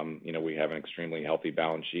 and, we have an extremely healthy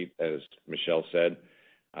balance sheet, as Michelle said,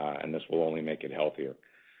 and this will only make it healthier.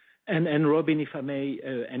 And Robin, if I may,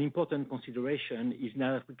 an important consideration is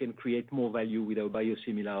now that we can create more value with our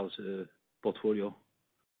biosimilars portfolio.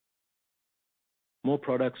 More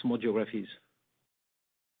products, more geographies.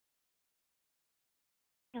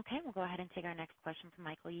 Okay, we'll go ahead and take our next question from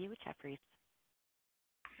Michael Yee with Jefferies.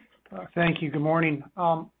 Thank you. Good morning.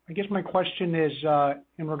 I guess my question is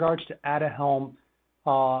in regards to Aduhelm,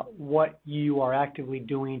 what you are actively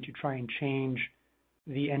doing to try and change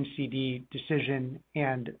the NCD decision,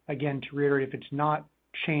 and again, to reiterate, if it's not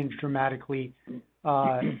changed dramatically,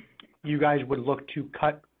 you guys would look to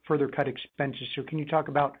further cut expenses. So can you talk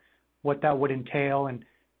about what that would entail and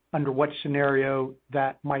under what scenario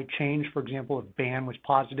that might change? For example, if BAN was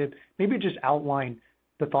positive, maybe just outline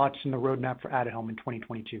the thoughts and the roadmap for Aduhelm in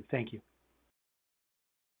 2022. Thank you.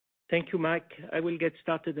 Thank you, Mike. I will get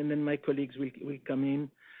started and then my colleagues will come in.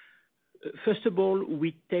 First of all,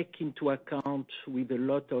 we take into account with a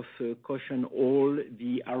lot of caution all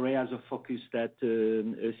the areas of focus that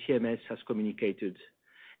CMS has communicated.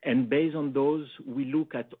 And based on those, we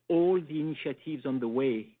look at all the initiatives on the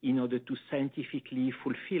way in order to scientifically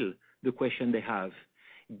fulfill the question they have,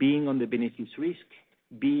 being on the benefits risk,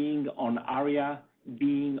 being on ARIA,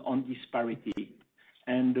 being on disparity.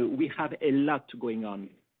 And we have a lot going on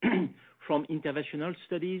from interventional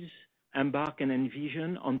studies, Embark and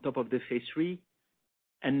Envision on top of the phase 3.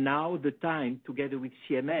 And now the time together with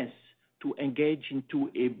CMS to engage into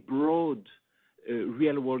a broad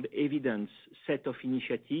real-world evidence set of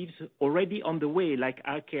initiatives already on the way, like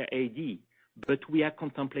ARCARE AD, but we are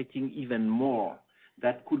contemplating even more.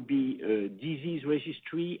 That could be disease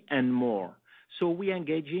registry and more. So we are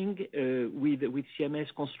engaging with CMS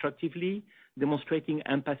constructively, demonstrating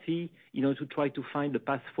empathy, to try to find the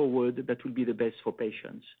path forward that will be the best for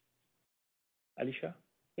patients. Alicia?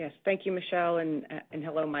 Yes, thank you, Michelle, and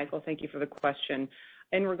hello, Michael. Thank you for the question.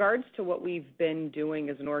 In regards to what we've been doing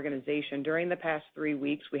as an organization, during the past 3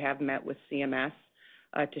 weeks, we have met with CMS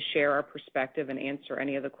to share our perspective and answer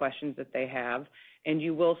any of the questions that they have. And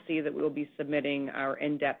you will see that we will be submitting our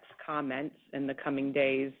in-depth comments in the coming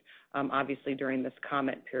days, obviously during this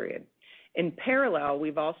comment period. In parallel,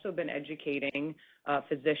 we've also been educating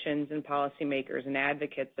physicians and policymakers and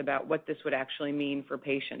advocates about what this would actually mean for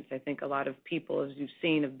patients. I think a lot of people, as you've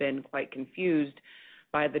seen, have been quite confused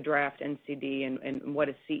by the draft NCD and what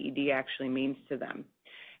a CED actually means to them.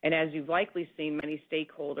 And as you've likely seen, many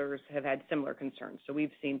stakeholders have had similar concerns. So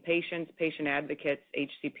we've seen patients, patient advocates,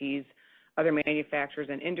 HCPs, other manufacturers,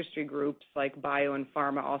 and industry groups like bio and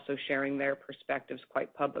pharma also sharing their perspectives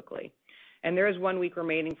quite publicly. And there is 1 week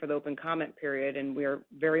remaining for the open comment period, and we're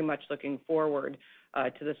very much looking forward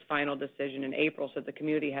to this final decision in April so that the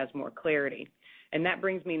community has more clarity. And that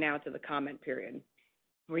brings me now to the comment period,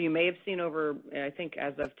 where you may have seen over, I think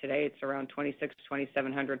as of today, it's around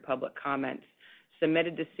 2,700 public comments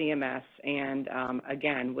submitted to CMS, and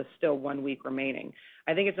again, with still 1 week remaining.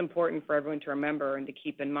 I think it's important for everyone to remember and to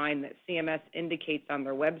keep in mind that CMS indicates on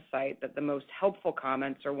their website that the most helpful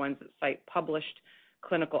comments are ones that cite published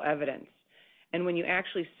clinical evidence. And when you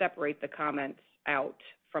actually separate the comments out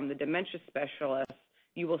from the dementia specialists,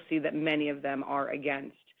 you will see that many of them are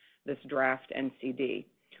against this draft NCD.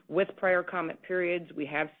 With prior comment periods, we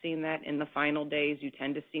have seen that in the final days, you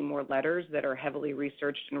tend to see more letters that are heavily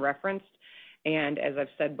researched and referenced. And as I've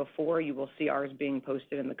said before, you will see ours being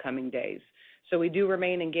posted in the coming days. So we do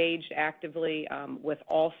remain engaged actively with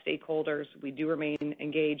all stakeholders. We do remain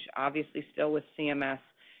engaged, obviously, still with CMS,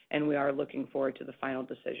 and we are looking forward to the final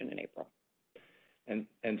decision in April. And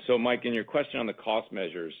so, Mike, in your question on the cost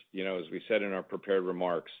measures, as we said in our prepared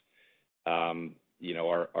remarks, our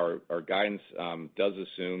guidance does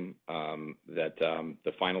assume that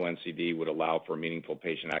the final NCD would allow for meaningful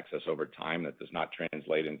patient access over time. That does not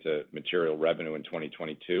translate into material revenue in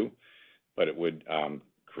 2022, but it would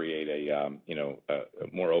create a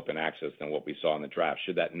more open access than what we saw in the draft.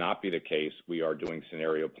 Should that not be the case, we are doing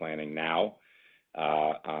scenario planning now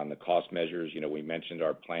on the cost measures. We mentioned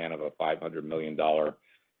our plan of a $500 million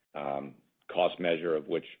cost measure, of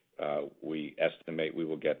which we estimate we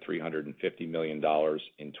will get $350 million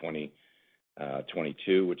in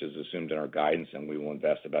 2022, which is assumed in our guidance, and we will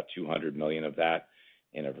invest about $200 million of that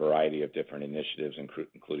in a variety of different initiatives,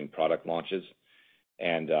 including product launches.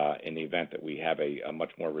 And in the event that we have a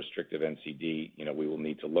much more restrictive NCD, we will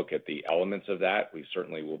need to look at the elements of that. We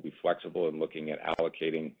certainly will be flexible in looking at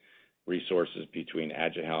allocating resources between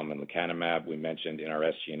Aduhelm and lecanemab. We mentioned in our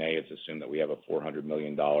SG&A, it's assumed that we have a $400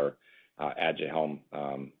 million Aduhelm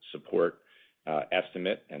support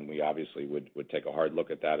estimate, and we obviously would take a hard look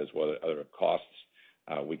at that as well as other costs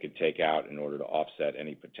we could take out in order to offset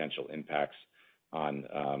any potential impacts on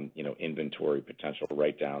inventory, potential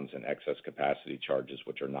write-downs, and excess capacity charges,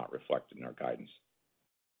 which are not reflected in our guidance.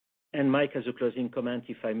 And Mike, as a closing comment,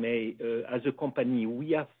 if I may, as a company,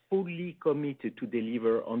 we are fully committed to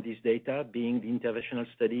deliver on this data, being the interventional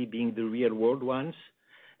study, being the real-world ones,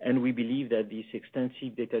 and we believe that this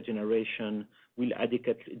extensive data generation will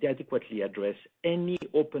adequately address any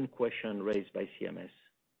open question raised by CMS.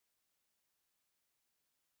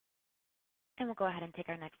 And we'll go ahead and take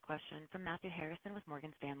our next question from Matthew Harrison with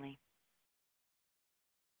Morgan Stanley.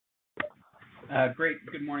 Great.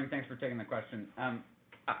 Good morning. Thanks for taking the question.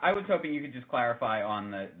 I was hoping you could just clarify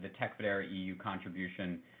on the Tecfidera EU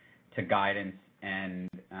contribution to guidance and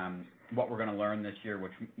what we're going to learn this year,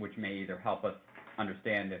 which may either help us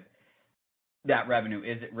understand if that revenue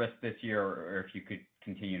is at risk this year or if you could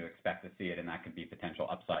continue to expect to see it and that could be potential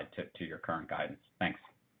upside to your current guidance. Thanks.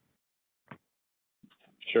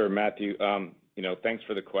 Sure, Matthew. Thanks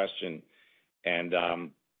for the question. And,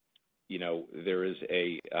 there is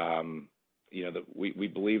we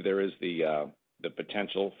believe there is the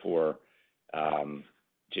potential for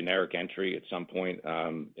generic entry at some point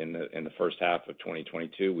in the first half of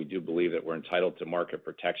 2022. We do believe that we're entitled to market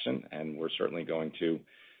protection, and we're certainly going to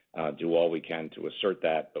do all we can to assert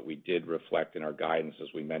that. But we did reflect in our guidance, as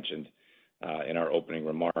we mentioned in our opening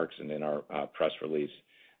remarks and in our press release,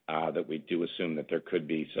 that we do assume that there could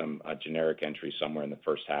be some generic entry somewhere in the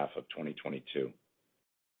first half of 2022.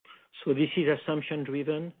 So this is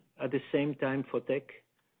assumption-driven. At the same time, for tech,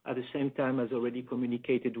 at the same time as already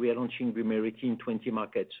communicated, we are launching Vumerity in 20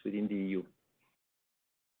 markets within the EU.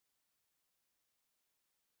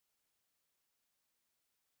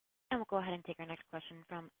 And we'll go ahead and take our next question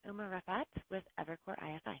from Umer Raffat with Evercore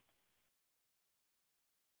ISI.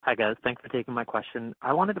 Hi, guys. Thanks for taking my question.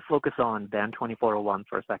 I wanted to focus on BAN2401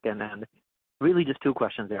 for a second, and really just two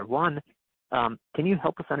questions there. One, can you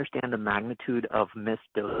help us understand the magnitude of missed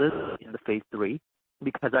doses in the phase 3?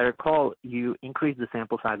 Because I recall you increased the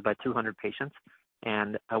sample size by 200 patients,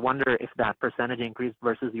 and I wonder if that percentage increase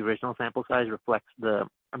versus the original sample size reflects the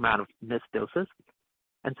amount of missed doses.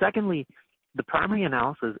 And secondly, the primary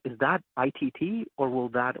analysis, is that ITT, or will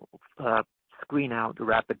that screen out the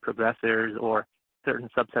rapid progressors or certain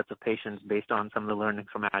subsets of patients based on some of the learnings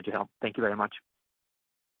from Aduhelm? Thank you very much.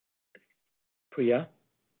 Priya?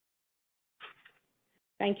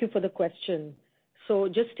 Thank you for the question. So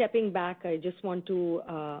just stepping back, I just want to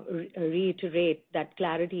reiterate that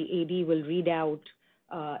Clarity AD will read out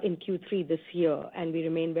in Q3 this year, and we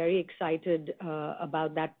remain very excited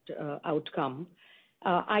about that outcome.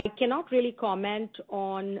 I cannot really comment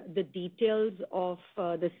on the details of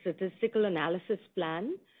the statistical analysis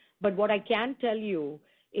plan, but what I can tell you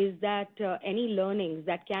is that any learnings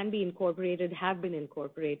that can be incorporated have been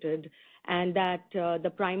incorporated, and that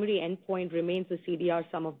the primary endpoint remains the CDR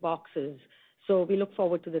sum of boxes. So we look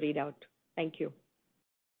forward to the readout. Thank you.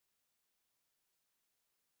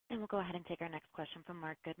 And we'll go ahead and take our next question from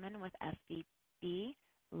Mark Goodman with SVB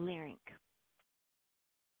Leerink.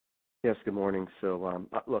 Yes, good morning. So,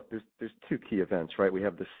 look, there's two key events, right? We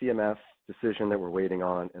have the CMS decision that we're waiting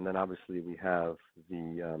on, and then obviously we have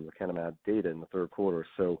the lecanemab data in the third quarter.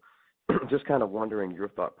 So just kind of wondering your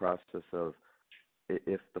thought process of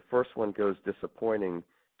if the first one goes disappointing,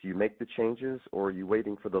 do you make the changes, or are you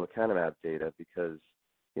waiting for the lecanemab data? Because,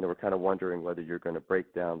 we're kind of wondering whether you're going to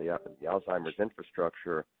break down the Alzheimer's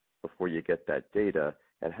infrastructure before you get that data,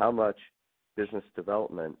 and how much business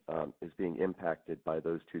development is being impacted by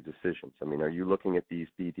those two decisions. I mean, are you looking at these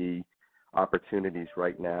BD opportunities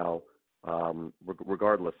right now,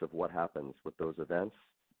 regardless of what happens with those events?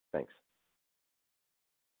 Thanks.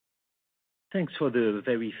 Thanks for the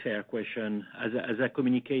very fair question. As I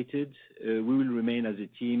communicated, we will remain as a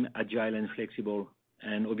team agile and flexible,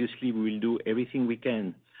 and obviously we will do everything we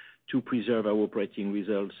can to preserve our operating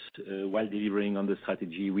results while delivering on the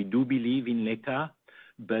strategy. We do believe in LECA,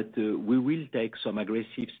 but we will take some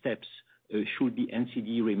aggressive steps should the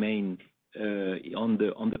NCD remain on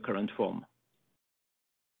the current form.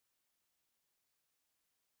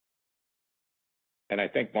 And I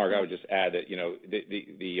think, Mark, I would just add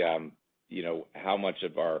that how much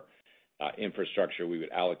of our infrastructure we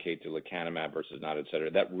would allocate to lecanemab versus not, et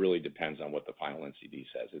cetera, that really depends on what the final NCD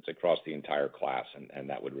says. It's across the entire class, and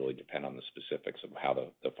that would really depend on the specifics of how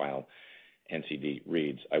the final NCD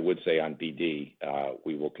reads. I would say on BD,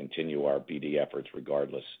 we will continue our BD efforts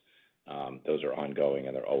regardless. Those are ongoing,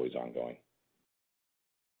 and they're always ongoing.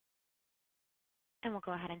 And we'll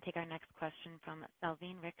go ahead and take our next question from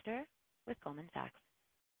Salveen Richter with Goldman Sachs.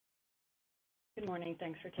 Good morning.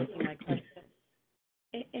 Thanks for taking my question.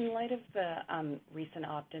 In light of the recent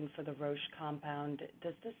opt-in for the Roche compound,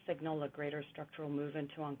 does this signal a greater structural move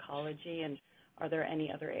into oncology, and are there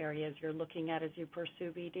any other areas you're looking at as you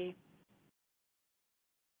pursue BD?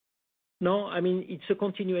 No, I mean, it's a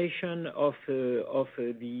continuation of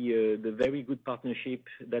the very good partnership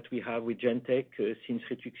that we have with Genentech since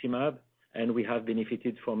rituximab, and we have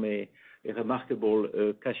benefited from a remarkable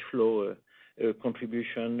cash flow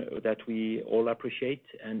contribution that we all appreciate,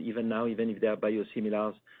 and even now, even if they are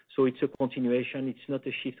biosimilars. So it's a continuation. It's not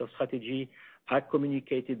a shift of strategy. I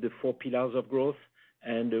communicated the 4 pillars of growth,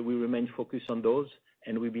 and we remain focused on those,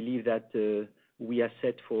 and we believe that we are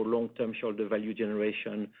set for long-term shareholder value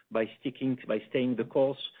generation by staying the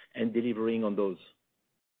course and delivering on those.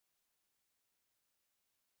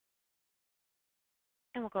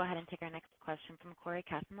 And we'll go ahead and take our next question from Corey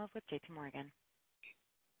Kasimov with J.P. Morgan.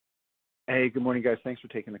 Hey, good morning, guys. Thanks for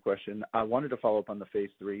taking the question. I wanted to follow up on the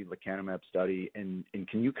phase 3 lecanemab study, and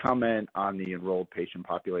can you comment on the enrolled patient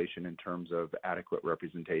population in terms of adequate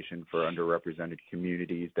representation for underrepresented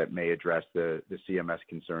communities that may address the CMS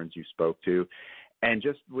concerns you spoke to? And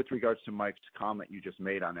just with regards to Mike's comment you just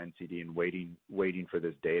made on NCD and waiting for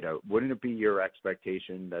this data, wouldn't it be your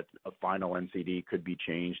expectation that a final NCD could be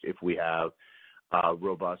changed if we have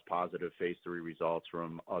robust positive phase 3 results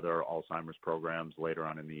from other Alzheimer's programs later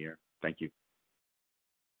on in the year? Thank you.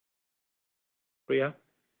 Priya?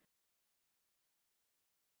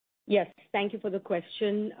 Yes, thank you for the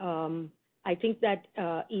question. I think that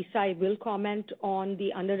Eisai will comment on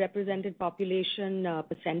the underrepresented population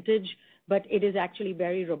percentage, but it is actually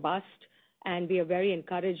very robust, and we are very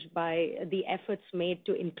encouraged by the efforts made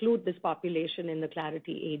to include this population in the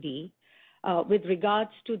Clarity AD. With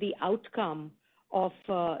regards to the outcome of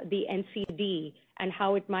the NCD and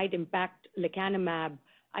how it might impact lecanemab,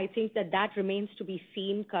 I think that remains to be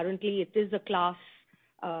seen. Currently, it is a class,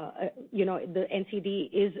 the NCD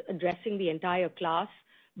is addressing the entire class,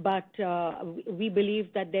 but we believe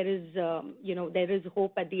that there is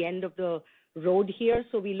hope at the end of the road here,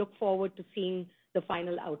 so we look forward to seeing the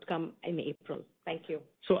final outcome in April. Thank you.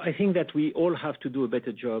 So I think that we all have to do a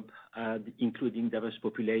better job at including diverse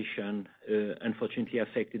population, unfortunately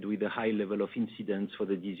affected with a high level of incidence for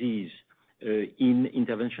the disease in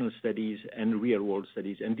interventional studies and real-world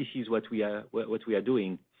studies, and this is what we are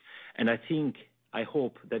doing. And I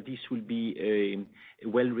hope that this will be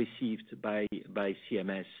well received by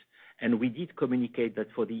CMS. And we did communicate that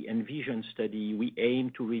for the Envision study, we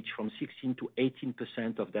aim to reach from 16 to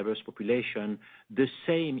 18% of diverse population, the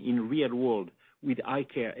same in real world with eye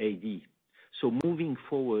care AD. So moving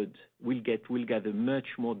forward, we'll gather much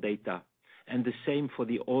more data, and the same for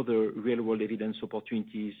the other real-world evidence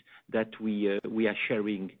opportunities that we are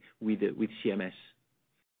sharing with CMS.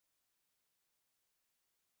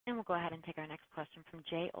 And we'll go ahead and take our next question from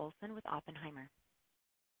Jay Olson with Oppenheimer.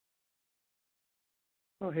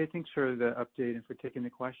 Oh, hey, thanks for the update and for taking the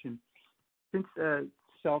question. Since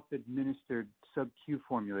self-administered sub-Q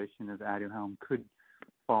formulation of Aduhelm could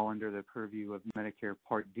fall under the purview of Medicare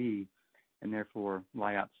Part D and therefore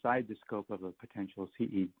lie outside the scope of a potential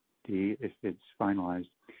CED if it's finalized,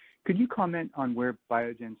 could you comment on where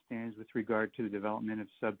Biogen stands with regard to the development of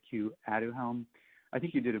sub-Q Aduhelm? I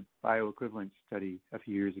think you did a bioequivalence study a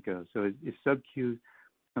few years ago. So is sub-Q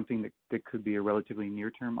something that could be a relatively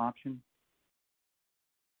near-term option?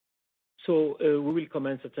 So we will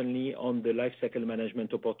comment certainly on the life cycle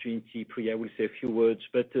management opportunity. Priya will say a few words,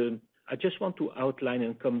 but I just want to outline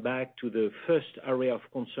and come back to the first area of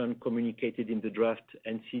concern communicated in the draft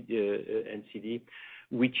NCD,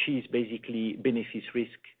 which is basically benefit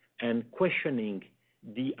risk and questioning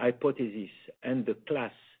the hypothesis and the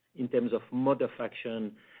class in terms of mode of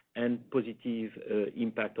action and positive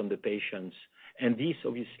impact on the patients. And this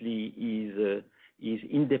obviously is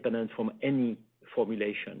independent from any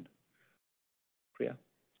formulation. Priya?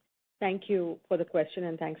 Thank you for the question,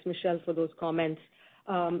 and thanks, Michelle, for those comments.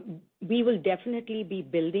 We will definitely be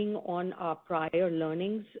building on our prior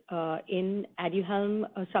learnings in Aduhelm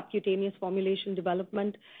subcutaneous formulation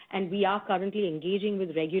development, and we are currently engaging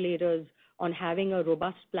with regulators on having a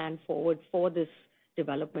robust plan forward for this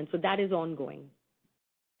development. So that is ongoing.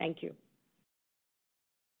 Thank you.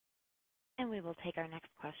 And we will take our next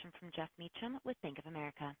question from Jeff Meacham with Bank of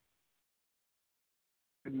America.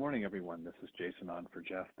 Good morning, everyone. This is Jason on for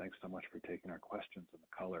Jeff. Thanks so much for taking our questions and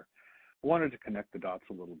the color. I wanted to connect the dots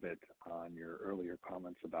a little bit on your earlier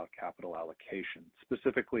comments about capital allocation.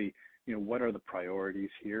 Specifically, what are the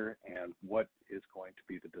priorities here and what is going to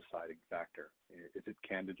be the deciding factor? Is it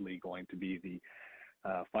candidly going to be the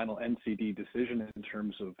final NCD decision in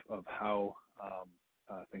terms of how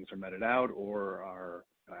things are meted out, or are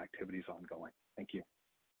activities ongoing? Thank you.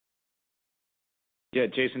 Yeah,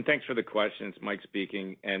 Jason, thanks for the question. It's Mike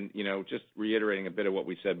speaking. And, just reiterating a bit of what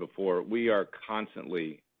we said before, we are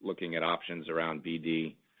constantly looking at options around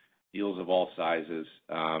BD, deals of all sizes,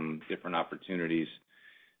 different opportunities,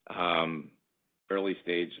 early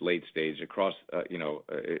stage, late stage, across,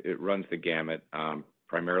 it runs the gamut,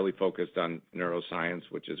 primarily focused on neuroscience,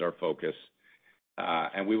 which is our focus.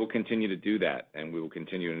 And we will continue to do that, and we will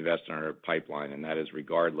continue to invest in our pipeline, and that is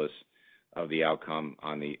regardless of the outcome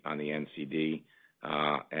on the NCD,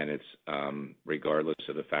 and it's regardless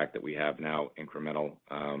of the fact that we have now incremental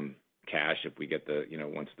cash if we get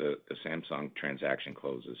once the Samsung transaction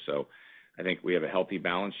closes. So I think we have a healthy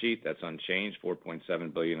balance sheet that's unchanged,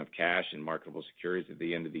 $4.7 billion of cash and marketable securities at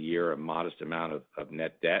the end of the year, a modest amount of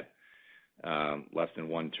net debt, less than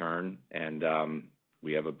one turn, and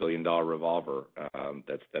we have a $1 billion revolver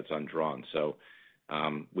that's undrawn. So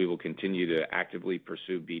we will continue to actively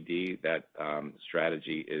pursue BD. That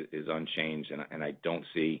strategy is unchanged, and I don't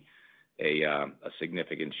see a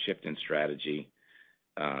significant shift in strategy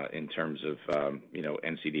in terms of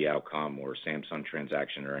NCD outcome or Samsung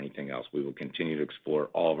transaction or anything else. We will continue to explore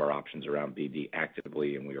all of our options around BD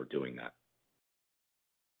actively, and we are doing that.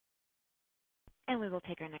 And we will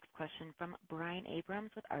take our next question from Brian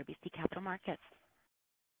Abrams with RBC Capital Markets.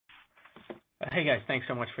 Hey guys, thanks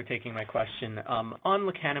so much for taking my question. On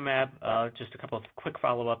lecanemab, just a couple of quick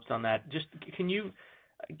follow-ups on that. Just can you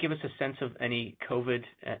give us a sense of any COVID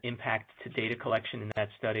impact to data collection in that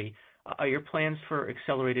study? Are your plans for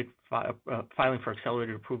filing for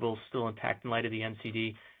accelerated approval still intact in light of the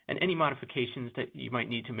NCD? And any modifications that you might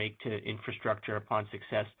need to make to infrastructure upon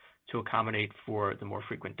success to accommodate for the more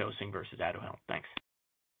frequent dosing versus Aduhelm? Thanks.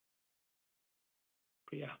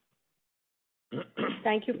 Yeah.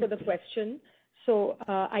 Thank you for the question. So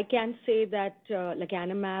I can say that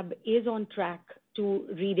lecanemab is on track to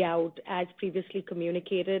read out as previously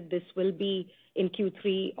communicated. This will be in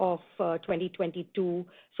Q3 of 2022.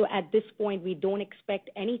 So at this point, we don't expect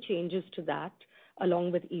any changes to that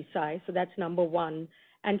along with Eisai. So that's number one.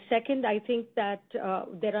 And second, I think that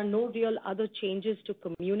there are no real other changes to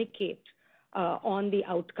communicate on the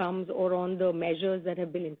outcomes or on the measures that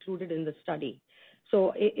have been included in the study.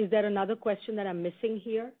 So is there another question that I'm missing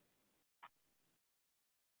here?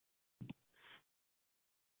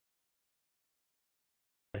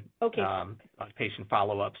 Okay. On patient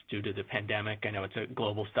follow-ups due to the pandemic. I know it's a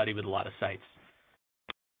global study with a lot of sites.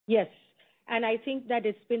 Yes, and I think that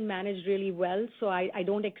it's been managed really well, so I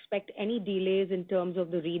don't expect any delays in terms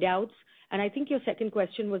of the readouts. And I think your second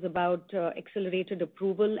question was about accelerated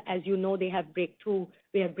approval. As you know, we have breakthrough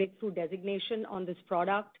designation on this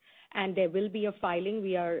product, and there will be a filing.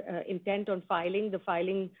 We are intent on filing. The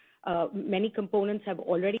filing, many components have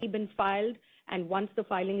already been filed, and once the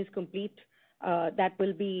filing is complete, that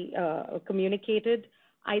will be communicated.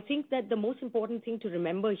 I think that the most important thing to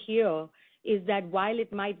remember here is that while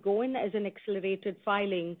it might go in as an accelerated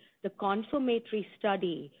filing, the confirmatory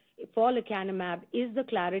study for lecanemab is the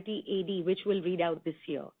Clarity AD, which will read out this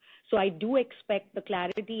year. So I do expect the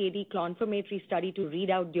Clarity AD confirmatory study to read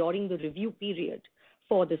out during the review period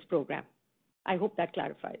for this program. I hope that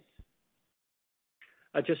clarifies.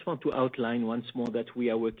 I just want to outline once more that we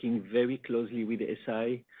are working very closely with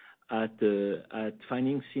Eisai at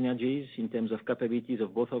finding synergies in terms of capabilities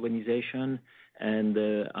of both organizations and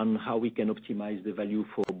on how we can optimize the value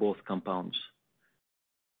for both compounds.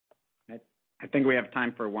 I think we have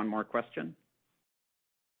time for one more question.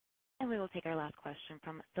 And we will take our last question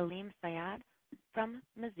from Salim Syed from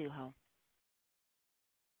Mizuho.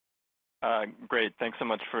 Great. Thanks so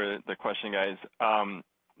much for the question, guys.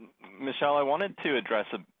 Michelle, I wanted to address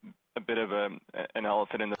a bit of an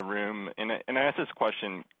elephant in the room, and I asked this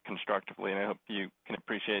question constructively, and I hope you can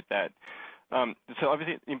appreciate that. So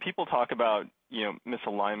obviously, people talk about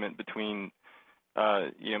misalignment between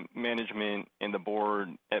management and the board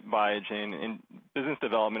at Biogen, and business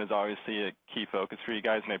development is obviously a key focus for you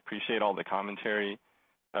guys, and I appreciate all the commentary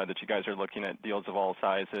that you guys are looking at deals of all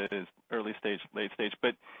sizes, early stage, late stage.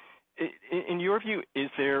 But in your view, is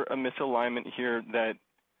there a misalignment here that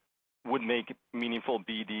would make meaningful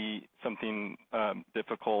BD something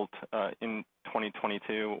difficult in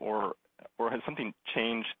 2022, or has something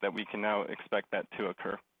changed that we can now expect that to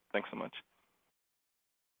occur? Thanks so much.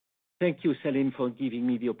 Thank you, Salim, for giving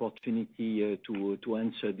me the opportunity to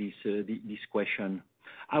answer this question.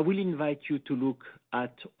 I will invite you to look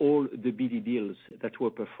at all the BD deals that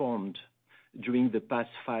were performed during the past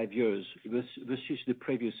 5 years versus the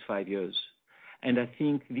previous 5 years. And I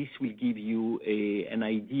think this will give you an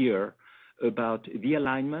idea about the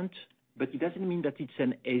alignment, but it doesn't mean that it's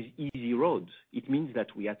an easy road. It means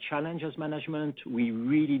that we are challenged as management. We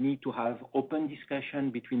really need to have open discussion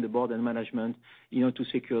between the board and management, to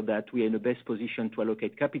secure that we are in the best position to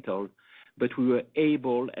allocate capital. But we were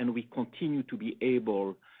able, and we continue to be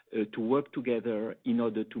able, to work together in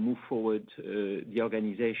order to move forward the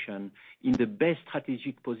organization in the best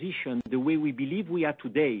strategic position, the way we believe we are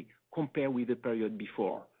today, compared with the period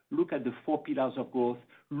before. Look at the 4 pillars of growth.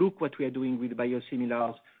 Look what we are doing with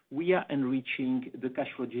biosimilars. We are enriching the cash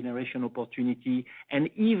flow generation opportunity, and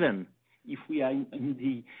even if we are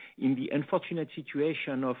in the unfortunate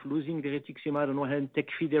situation of losing the rituximab on one hand,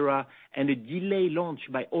 Tecfidera, and a delay launch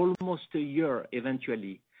by almost a year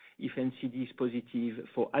eventually, if NCD is positive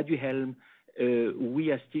for Aduhelm,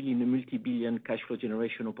 we are still in a multi-billion cash flow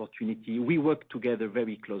generation opportunity. We work together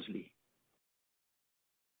very closely.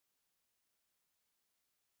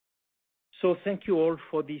 So thank you all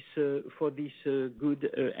for this good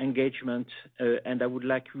engagement, and I would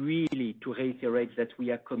like really to reiterate that we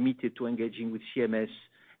are committed to engaging with CMS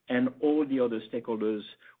and all the other stakeholders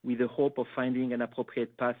with the hope of finding an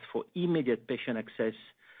appropriate path for immediate patient access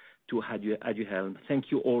to Aduhelm. Thank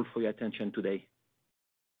you all for your attention today.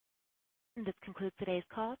 This concludes today's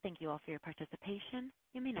call. Thank you all for your participation.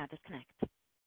 You may now disconnect.